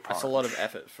your porridge. It's a lot of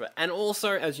effort. And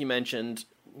also, as you mentioned,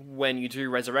 when you do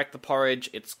resurrect the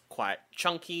porridge, it's quite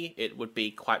chunky. It would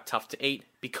be quite tough to eat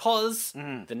because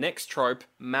the next trope,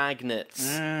 magnets,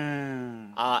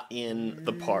 are in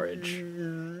the porridge.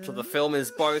 So the film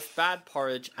is both bad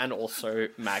porridge and also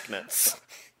magnets.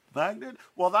 Magnet?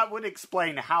 Well, that would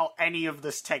explain how any of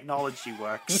this technology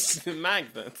works.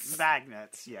 Magnets.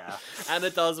 Magnets, yeah. And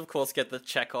it does, of course, get the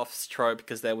Chekhov's trope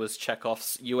because there was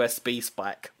Chekhov's USB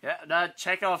spike. Yeah,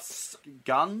 Chekhov's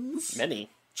guns. Many.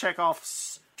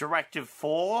 Chekhov's Directive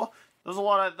 4. There was a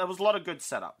lot of good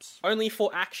setups. Only for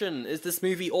action. Is this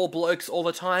movie all blokes all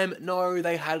the time? No,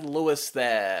 they had Lewis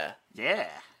there. Yeah.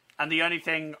 And the only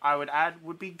thing I would add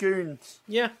would be goons.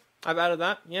 Yeah. I've added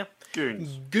that, yeah.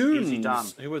 Goons. Goons Easy done.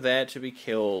 who were there to be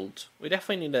killed. We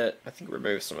definitely need to, I think,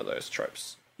 remove some of those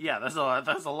tropes. Yeah, there's a lot of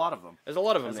them. There's a lot of them. There's now. a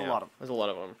lot of them. There's a lot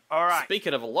of them. All right.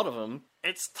 Speaking of a lot of them,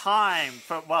 It's time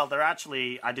for... Well,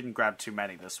 I didn't grab too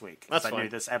many this week. That's I knew fine.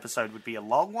 this episode would be a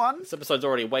long one. this episode's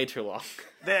already way too long.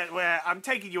 Where I'm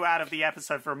taking you out of the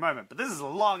episode for a moment, but this is a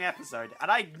long episode,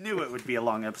 and I knew it would be a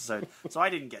long episode, so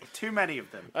I didn't get too many of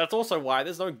them. That's also why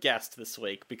there's no guest this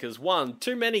week, because one,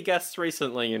 too many guests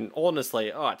recently, and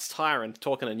honestly, it's tiring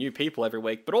talking to new people every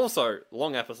week, but also,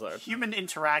 long episode. Human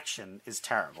interaction is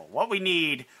terrible. What we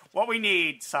need,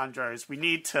 Sandro, is we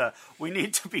need to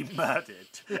be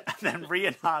murdered and then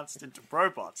re-enhanced into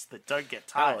robots that don't get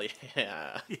Hell tired.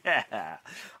 yeah. Yeah.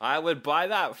 I would buy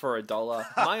that for $1.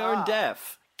 My own death.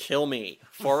 Kill me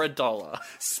for $1.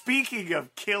 Speaking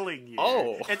of killing you,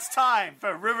 Oh. it's time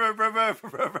for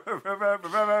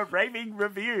raving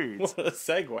reviews. What a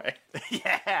segue.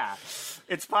 Yeah.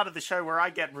 It's part of the show where I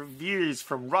get reviews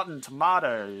from Rotten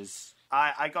Tomatoes.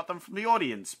 I got them from the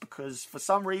audience because for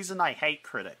some reason I hate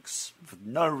critics. For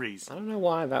no I reason. don't know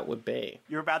why that would be.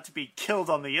 You're about to be killed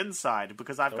on the inside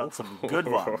because I've got some good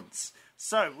ones.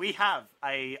 So we have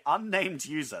a unnamed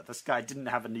user. This guy didn't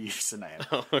have a username.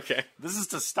 Oh, okay. This is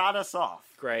to start us off.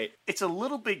 Great. It's a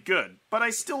little bit good, but I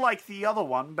still like the other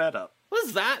one better. What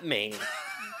does that mean?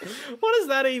 What does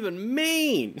that even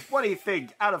mean? What do you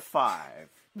think out of 5?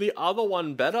 The other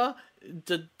one better?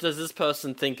 Does this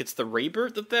person think it's the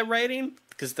reboot that they're rating?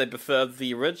 Because they prefer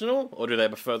the original? Or do they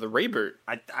prefer the reboot?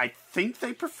 I think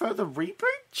they prefer the reboot?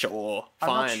 Sure. I'm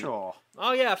Fine. not sure.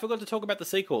 Oh yeah, I forgot to talk about the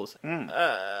sequels.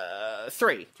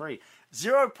 3. 3.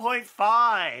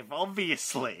 0.5,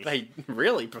 obviously. They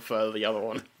really prefer the other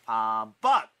one.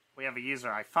 But we have a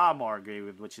user I far more agree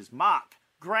with, which is Mark.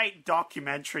 Great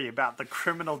documentary about the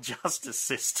criminal justice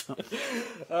system.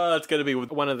 It's going to be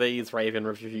one of these Raven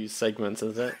review segments,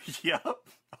 is it? Yep.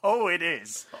 Oh, it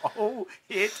is. Oh,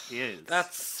 it is.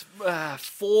 That's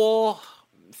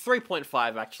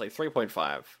 3.5 actually,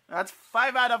 3.5. That's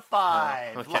 5 out of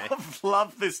 5. Okay.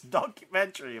 Love this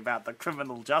documentary about the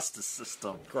criminal justice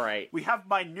system. Great. We have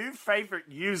my new favorite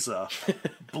user,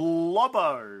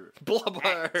 Blobbo.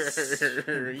 Blubber!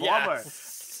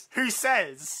 Yes! Who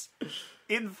says,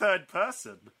 in third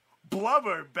person,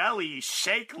 blubber belly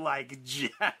shake like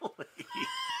jelly.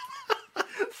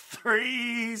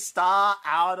 3 star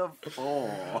out of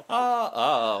 4.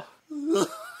 Oh.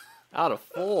 Out of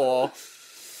 4.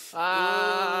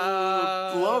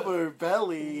 Blubber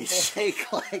belly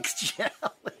shake like jelly.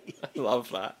 I love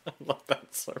that. I love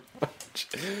that so much.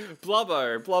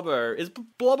 Blubbo.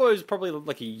 Blubbo's probably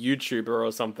like a YouTuber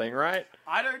or something, right?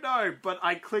 I don't know, but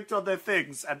I clicked on their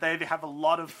things and they have a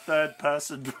lot of third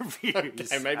person reviews.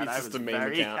 Okay, maybe and it's I just was a meme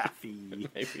very account. happy.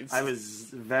 Maybe it's I was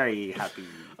very happy.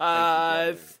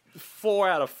 4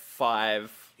 out of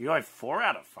 5. You go 4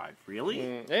 out of 5, really?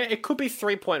 It could be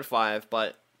 3.5,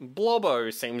 but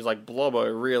Blobbo seems like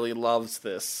Blobbo really loves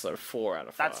this, so 4 out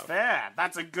of 5. That's fair.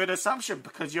 That's a good assumption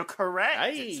because you're correct.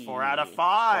 Hey, it's 4 out of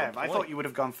 5. I point. thought you would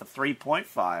have gone for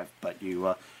 3.5, but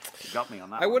you got me on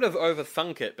that I one. would have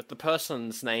overthunk it, but the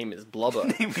person's name is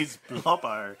Blobbo. name is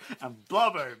Blobbo, and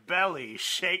Blobbo belly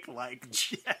shake like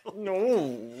gel.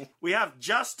 No. We have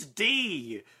Just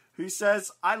D, who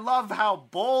says, I love how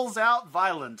balls out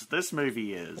violent this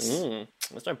movie is.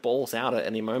 There's no balls out at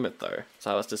any moment, though,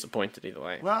 so I was disappointed either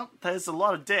way. Well, there's a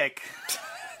lot of dick.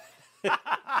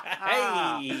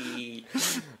 Hey!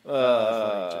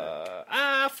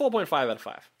 4.5 out of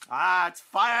 5. It's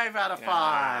 5 out of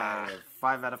 5.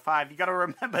 5 out of 5. You gotta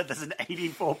remember there's an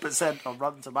 84% on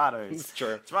Rotten Tomatoes. It's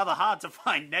true. It's rather hard to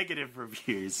find negative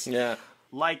reviews. Yeah.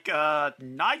 Like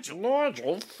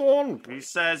Nigel, Thornberry. who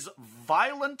says,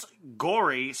 violent,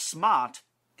 gory, smart,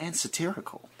 and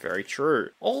satirical. Very true.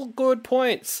 All good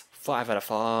points. 5 out of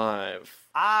 5.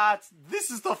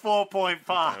 This is the 4.5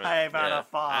 out of 5.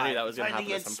 I knew that was gonna Only happen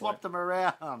you'd at some swap point. them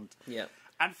around. Yeah.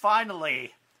 And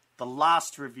finally, the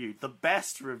last review, the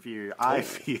best review, I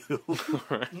feel.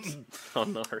 Oh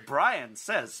no. Brian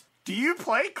says, do you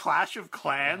play Clash of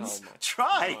Clans? Oh my-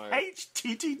 Try no.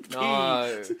 http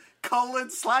No.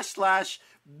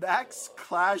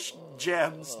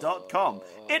 //backsclashgems.com.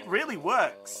 It really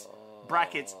works.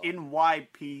 Brackets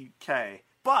NYPK.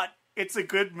 But it's a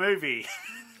good movie.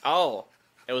 Oh,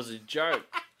 it was a joke.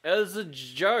 It was a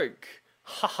joke.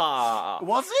 Haha.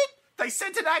 Was it? They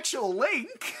sent an actual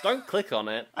link. Don't click on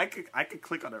it. I could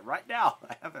click on it right now.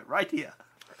 I have it right here.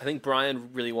 I think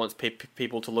Brian really wants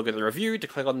people to look at the review, to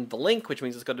click on the link, which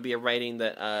means it's got to be a rating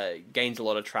that gains a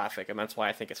lot of traffic, and that's why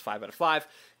I think it's 5 out of 5,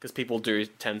 because people do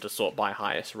tend to sort by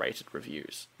highest rated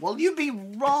reviews. Well, you'd be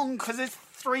wrong, because it's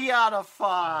 3 out of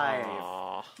 5.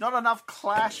 Aw. Not enough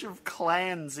Clash of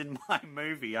Clans in my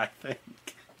movie, I think.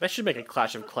 They should make a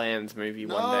Clash of Clans movie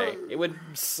one day. It would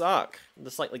suck,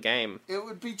 just like the game. It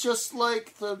would be just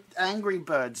like the Angry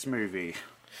Birds movie.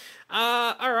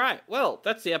 Alright, well,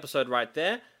 that's the episode right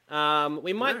there.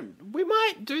 We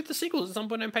might do the sequels at some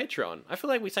point on Patreon. I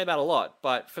feel like we say that a lot,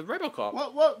 but for RoboCop,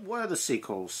 What were the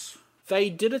sequels? they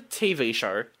did a TV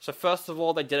show. So first of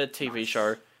all, they did a TV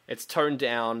show. It's toned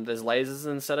down. There's lasers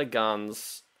instead of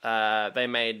guns. They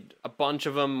made a bunch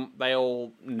of them. They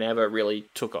all never really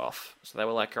took off. So they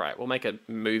were like, all right, we'll make a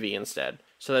movie instead.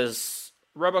 So there's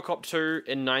RoboCop 2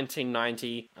 in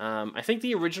 1990. I think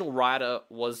the original writer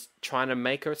was trying to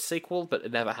make a sequel, but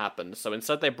it never happened. So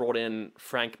instead they brought in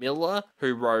Frank Miller,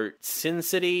 who wrote Sin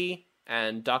City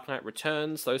and Dark Knight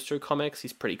Returns, those 2 comics.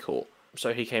 He's pretty cool.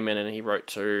 So he came in and he wrote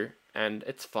 2, and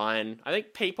it's fine. I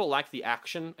think people like the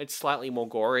action. It's slightly more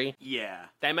gory. Yeah.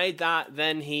 They made that,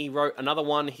 then he wrote another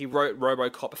one. He wrote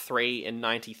RoboCop 3 in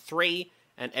 93,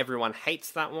 and everyone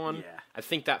hates that one. Yeah. I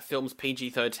think that film's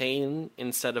PG-13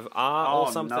 instead of R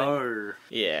or something. No.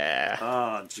 Yeah.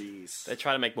 Oh, jeez. They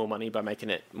try to make more money by making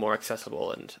it more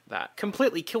accessible, and that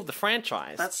completely killed the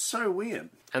franchise. That's so weird.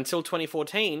 Until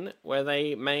 2014, where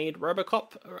they made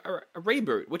RoboCop a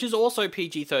reboot, which is also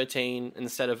PG-13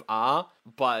 instead of R,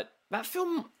 but that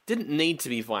film didn't need to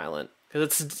be violent,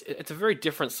 because it's a very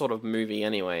different sort of movie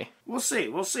anyway. We'll see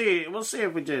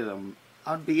if we do them.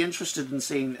 I'd be interested in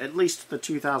seeing at least the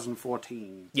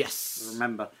 2014. Yes.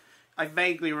 Remember. I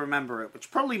vaguely remember it, which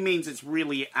probably means it's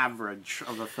really average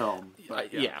of a film.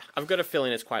 But, Yeah, I've got a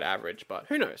feeling it's quite average, but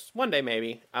who knows? One day,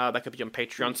 maybe. That could be on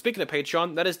Patreon. Speaking of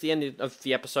Patreon, that is the end of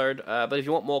the episode. But if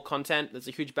you want more content, there's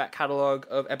a huge back catalogue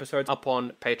of episodes up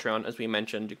on Patreon. As we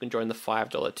mentioned, you can join the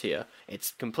 $5 tier.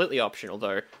 It's completely optional,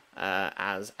 though,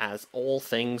 as all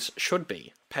things should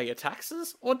be. Pay your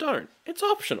taxes or don't. It's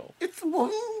optional. It's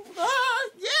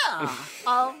yeah.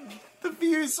 The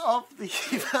views of the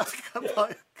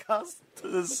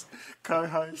podcasters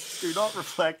co-hosts do not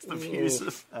reflect the views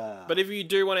of. But if you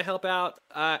do want to help out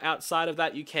outside of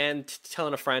that, you can.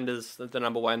 Telling a friend is the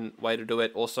number one way to do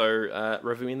it. Also,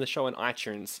 reviewing the show on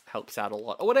iTunes helps out a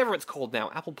lot. Or whatever it's called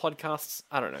now. Apple Podcasts?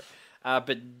 I don't know.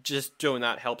 But just doing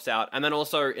that helps out. And then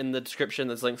also in the description,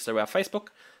 there's links to our Facebook.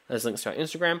 There's links to our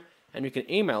Instagram. And you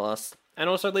can email us. And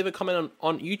also leave a comment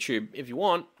on YouTube if you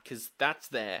want, because that's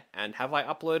there. And have I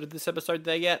uploaded this episode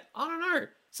there yet? I don't know.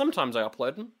 Sometimes I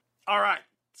upload them. All right,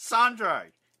 Sandro,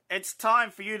 it's time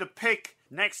for you to pick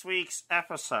next week's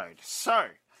episode. So,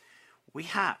 we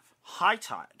have High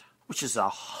Tide, which is a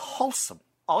wholesome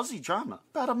Aussie drama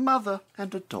about a mother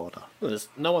and a daughter. Well, there's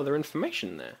no other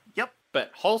information there. Yep.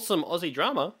 But wholesome Aussie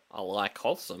drama, I like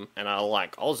wholesome, and I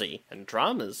like Aussie, and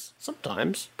dramas,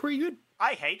 sometimes, pretty good.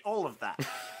 I hate all of that.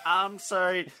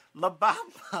 So, La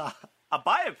Bamba, a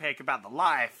biopic about the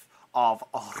life of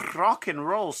a rock and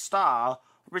roll star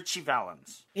Richie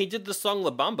Valens. He did the song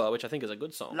La Bamba, which I think is a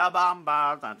good song. La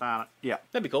Bamba. Da, da. Yeah.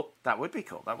 That'd be cool. That would be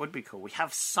cool. That would be cool. We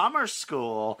have summer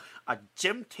school. A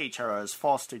gym teacher is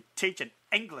forced to teach an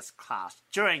English class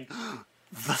during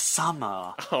the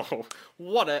summer. Oh,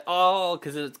 what a... Oh,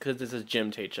 because it's a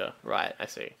gym teacher. Right, I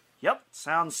see. Yep,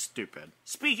 sounds stupid.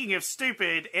 Speaking of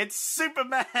stupid, it's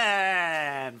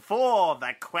Superman 4,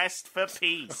 The Quest for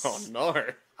Peace. Oh, no.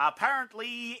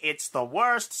 Apparently, it's the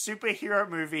worst superhero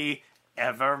movie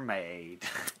ever made.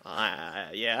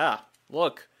 Yeah.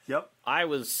 Look, Yep. I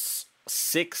was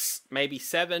 6, maybe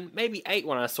 7, maybe 8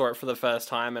 when I saw it for the first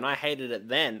time, and I hated it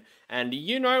then. And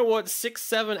you know what 6,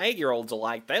 7, 8-year-olds are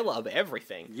like. They love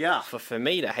everything. Yeah. For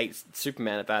me to hate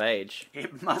Superman at that age,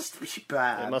 It must be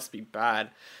bad. it must be bad.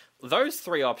 Those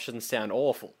 3 options sound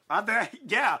awful. Are they?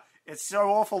 Yeah. It's so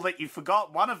awful that you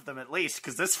forgot one of them at least,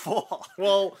 because there's 4.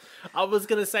 Well, I was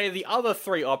going to say the other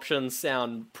 3 options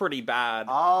sound pretty bad.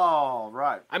 Oh,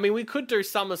 right. I mean, we could do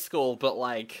summer school, but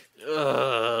like,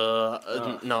 no,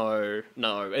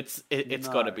 it's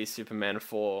got to be Superman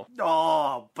 4.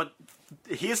 Oh, but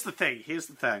here's the thing.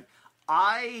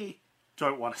 I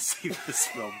don't want to see this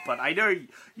film, but I know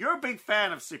you're a big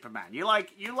fan of Superman. You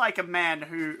like a man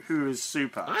who is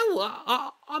super.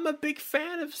 I'm a big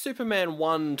fan of Superman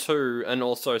 1, 2, and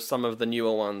also some of the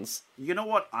newer ones. You know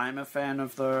what I'm a fan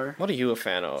of, though, What are you a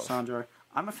fan of? Sandro?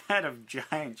 I'm a fan of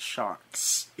giant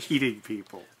sharks eating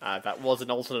people. That was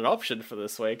an alternate option for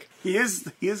this week. Here's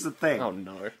the thing. Oh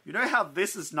no. You know how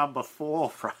this is number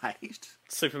 4, right?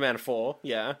 Superman 4,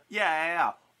 yeah.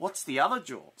 Yeah. What's the other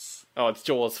Jaws? Oh, it's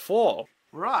Jaws 4.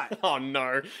 Right. Oh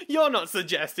no, you're not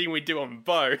suggesting we do them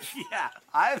both. Yeah,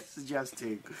 I'm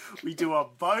suggesting we do a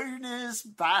bonus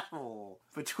battle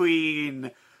between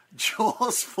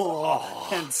Jaws 4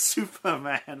 and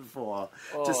Superman 4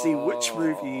 to see which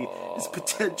movie is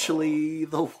potentially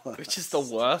the worst. Which is the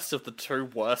worst of the 2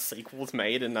 worst sequels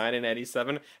made in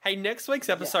 1987. Hey, next week's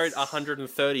episode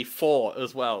 134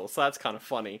 as well, so that's kind of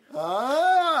funny.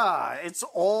 It's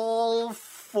all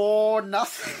for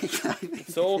nothing.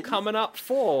 It's all coming up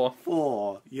 4.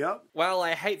 4, yep. Well,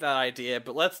 I hate that idea,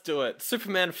 but let's do it.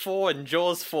 Superman 4 and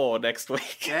Jaws 4 next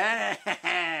week. Yeah,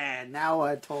 now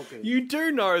we're talking. You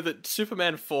do know that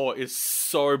Superman 4 is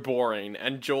so boring,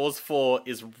 and Jaws 4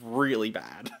 is really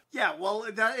bad. Yeah, well,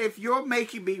 if you're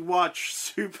making me watch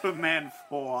Superman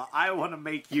 4, I want to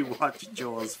make you watch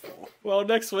Jaws 4. Well,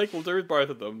 next week we'll do both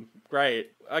of them.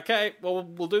 Great. Okay, well,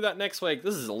 we'll do that next week.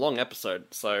 This is a long episode,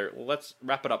 so let's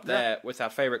wrap it up there with our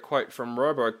favourite quote from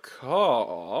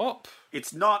RoboCop.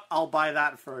 It's not, I'll buy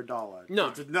that for $1.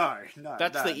 No. No.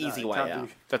 That's the easy way out.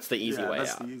 That's the easy way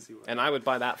that's out. the easy way. And I would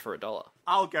buy that for $1.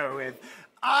 I'll go with,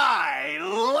 I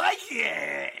like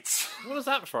it! What is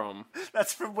that from?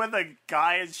 That's from when the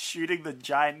guy is shooting the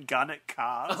giant gun at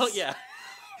cars. Oh, yeah.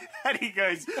 And he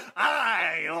goes,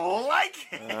 I like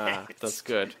it! That's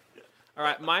good. All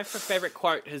right, my favourite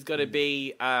quote has got to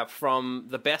be from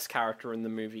the best character in the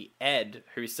movie, Ed,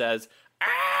 who says,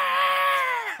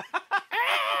 "Ah! Ah!"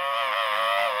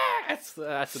 That's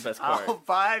the best quote. I'll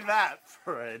buy that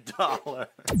for $1.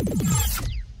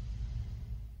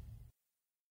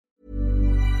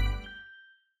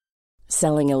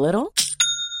 Selling a little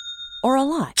or a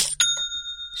lot?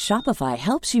 Shopify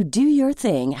helps you do your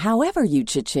thing however you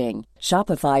cha-ching.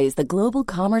 Shopify is the global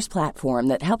commerce platform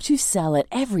that helps you sell at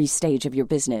every stage of your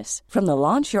business. From the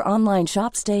launch your online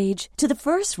shop stage to the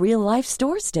first real-life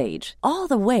store stage, all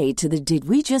the way to the did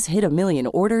we just hit a million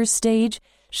orders stage.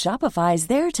 Shopify is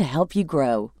there to help you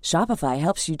grow. Shopify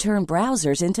helps you turn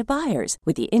browsers into buyers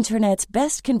with the internet's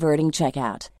best converting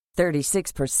checkout.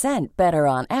 36% better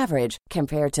on average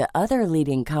compared to other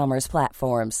leading commerce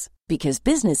platforms. Because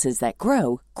businesses that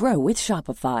grow, grow with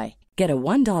Shopify. Get a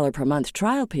 $1 per month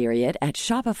trial period at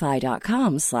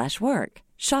shopify.com/work.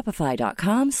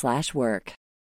 Shopify.com/work.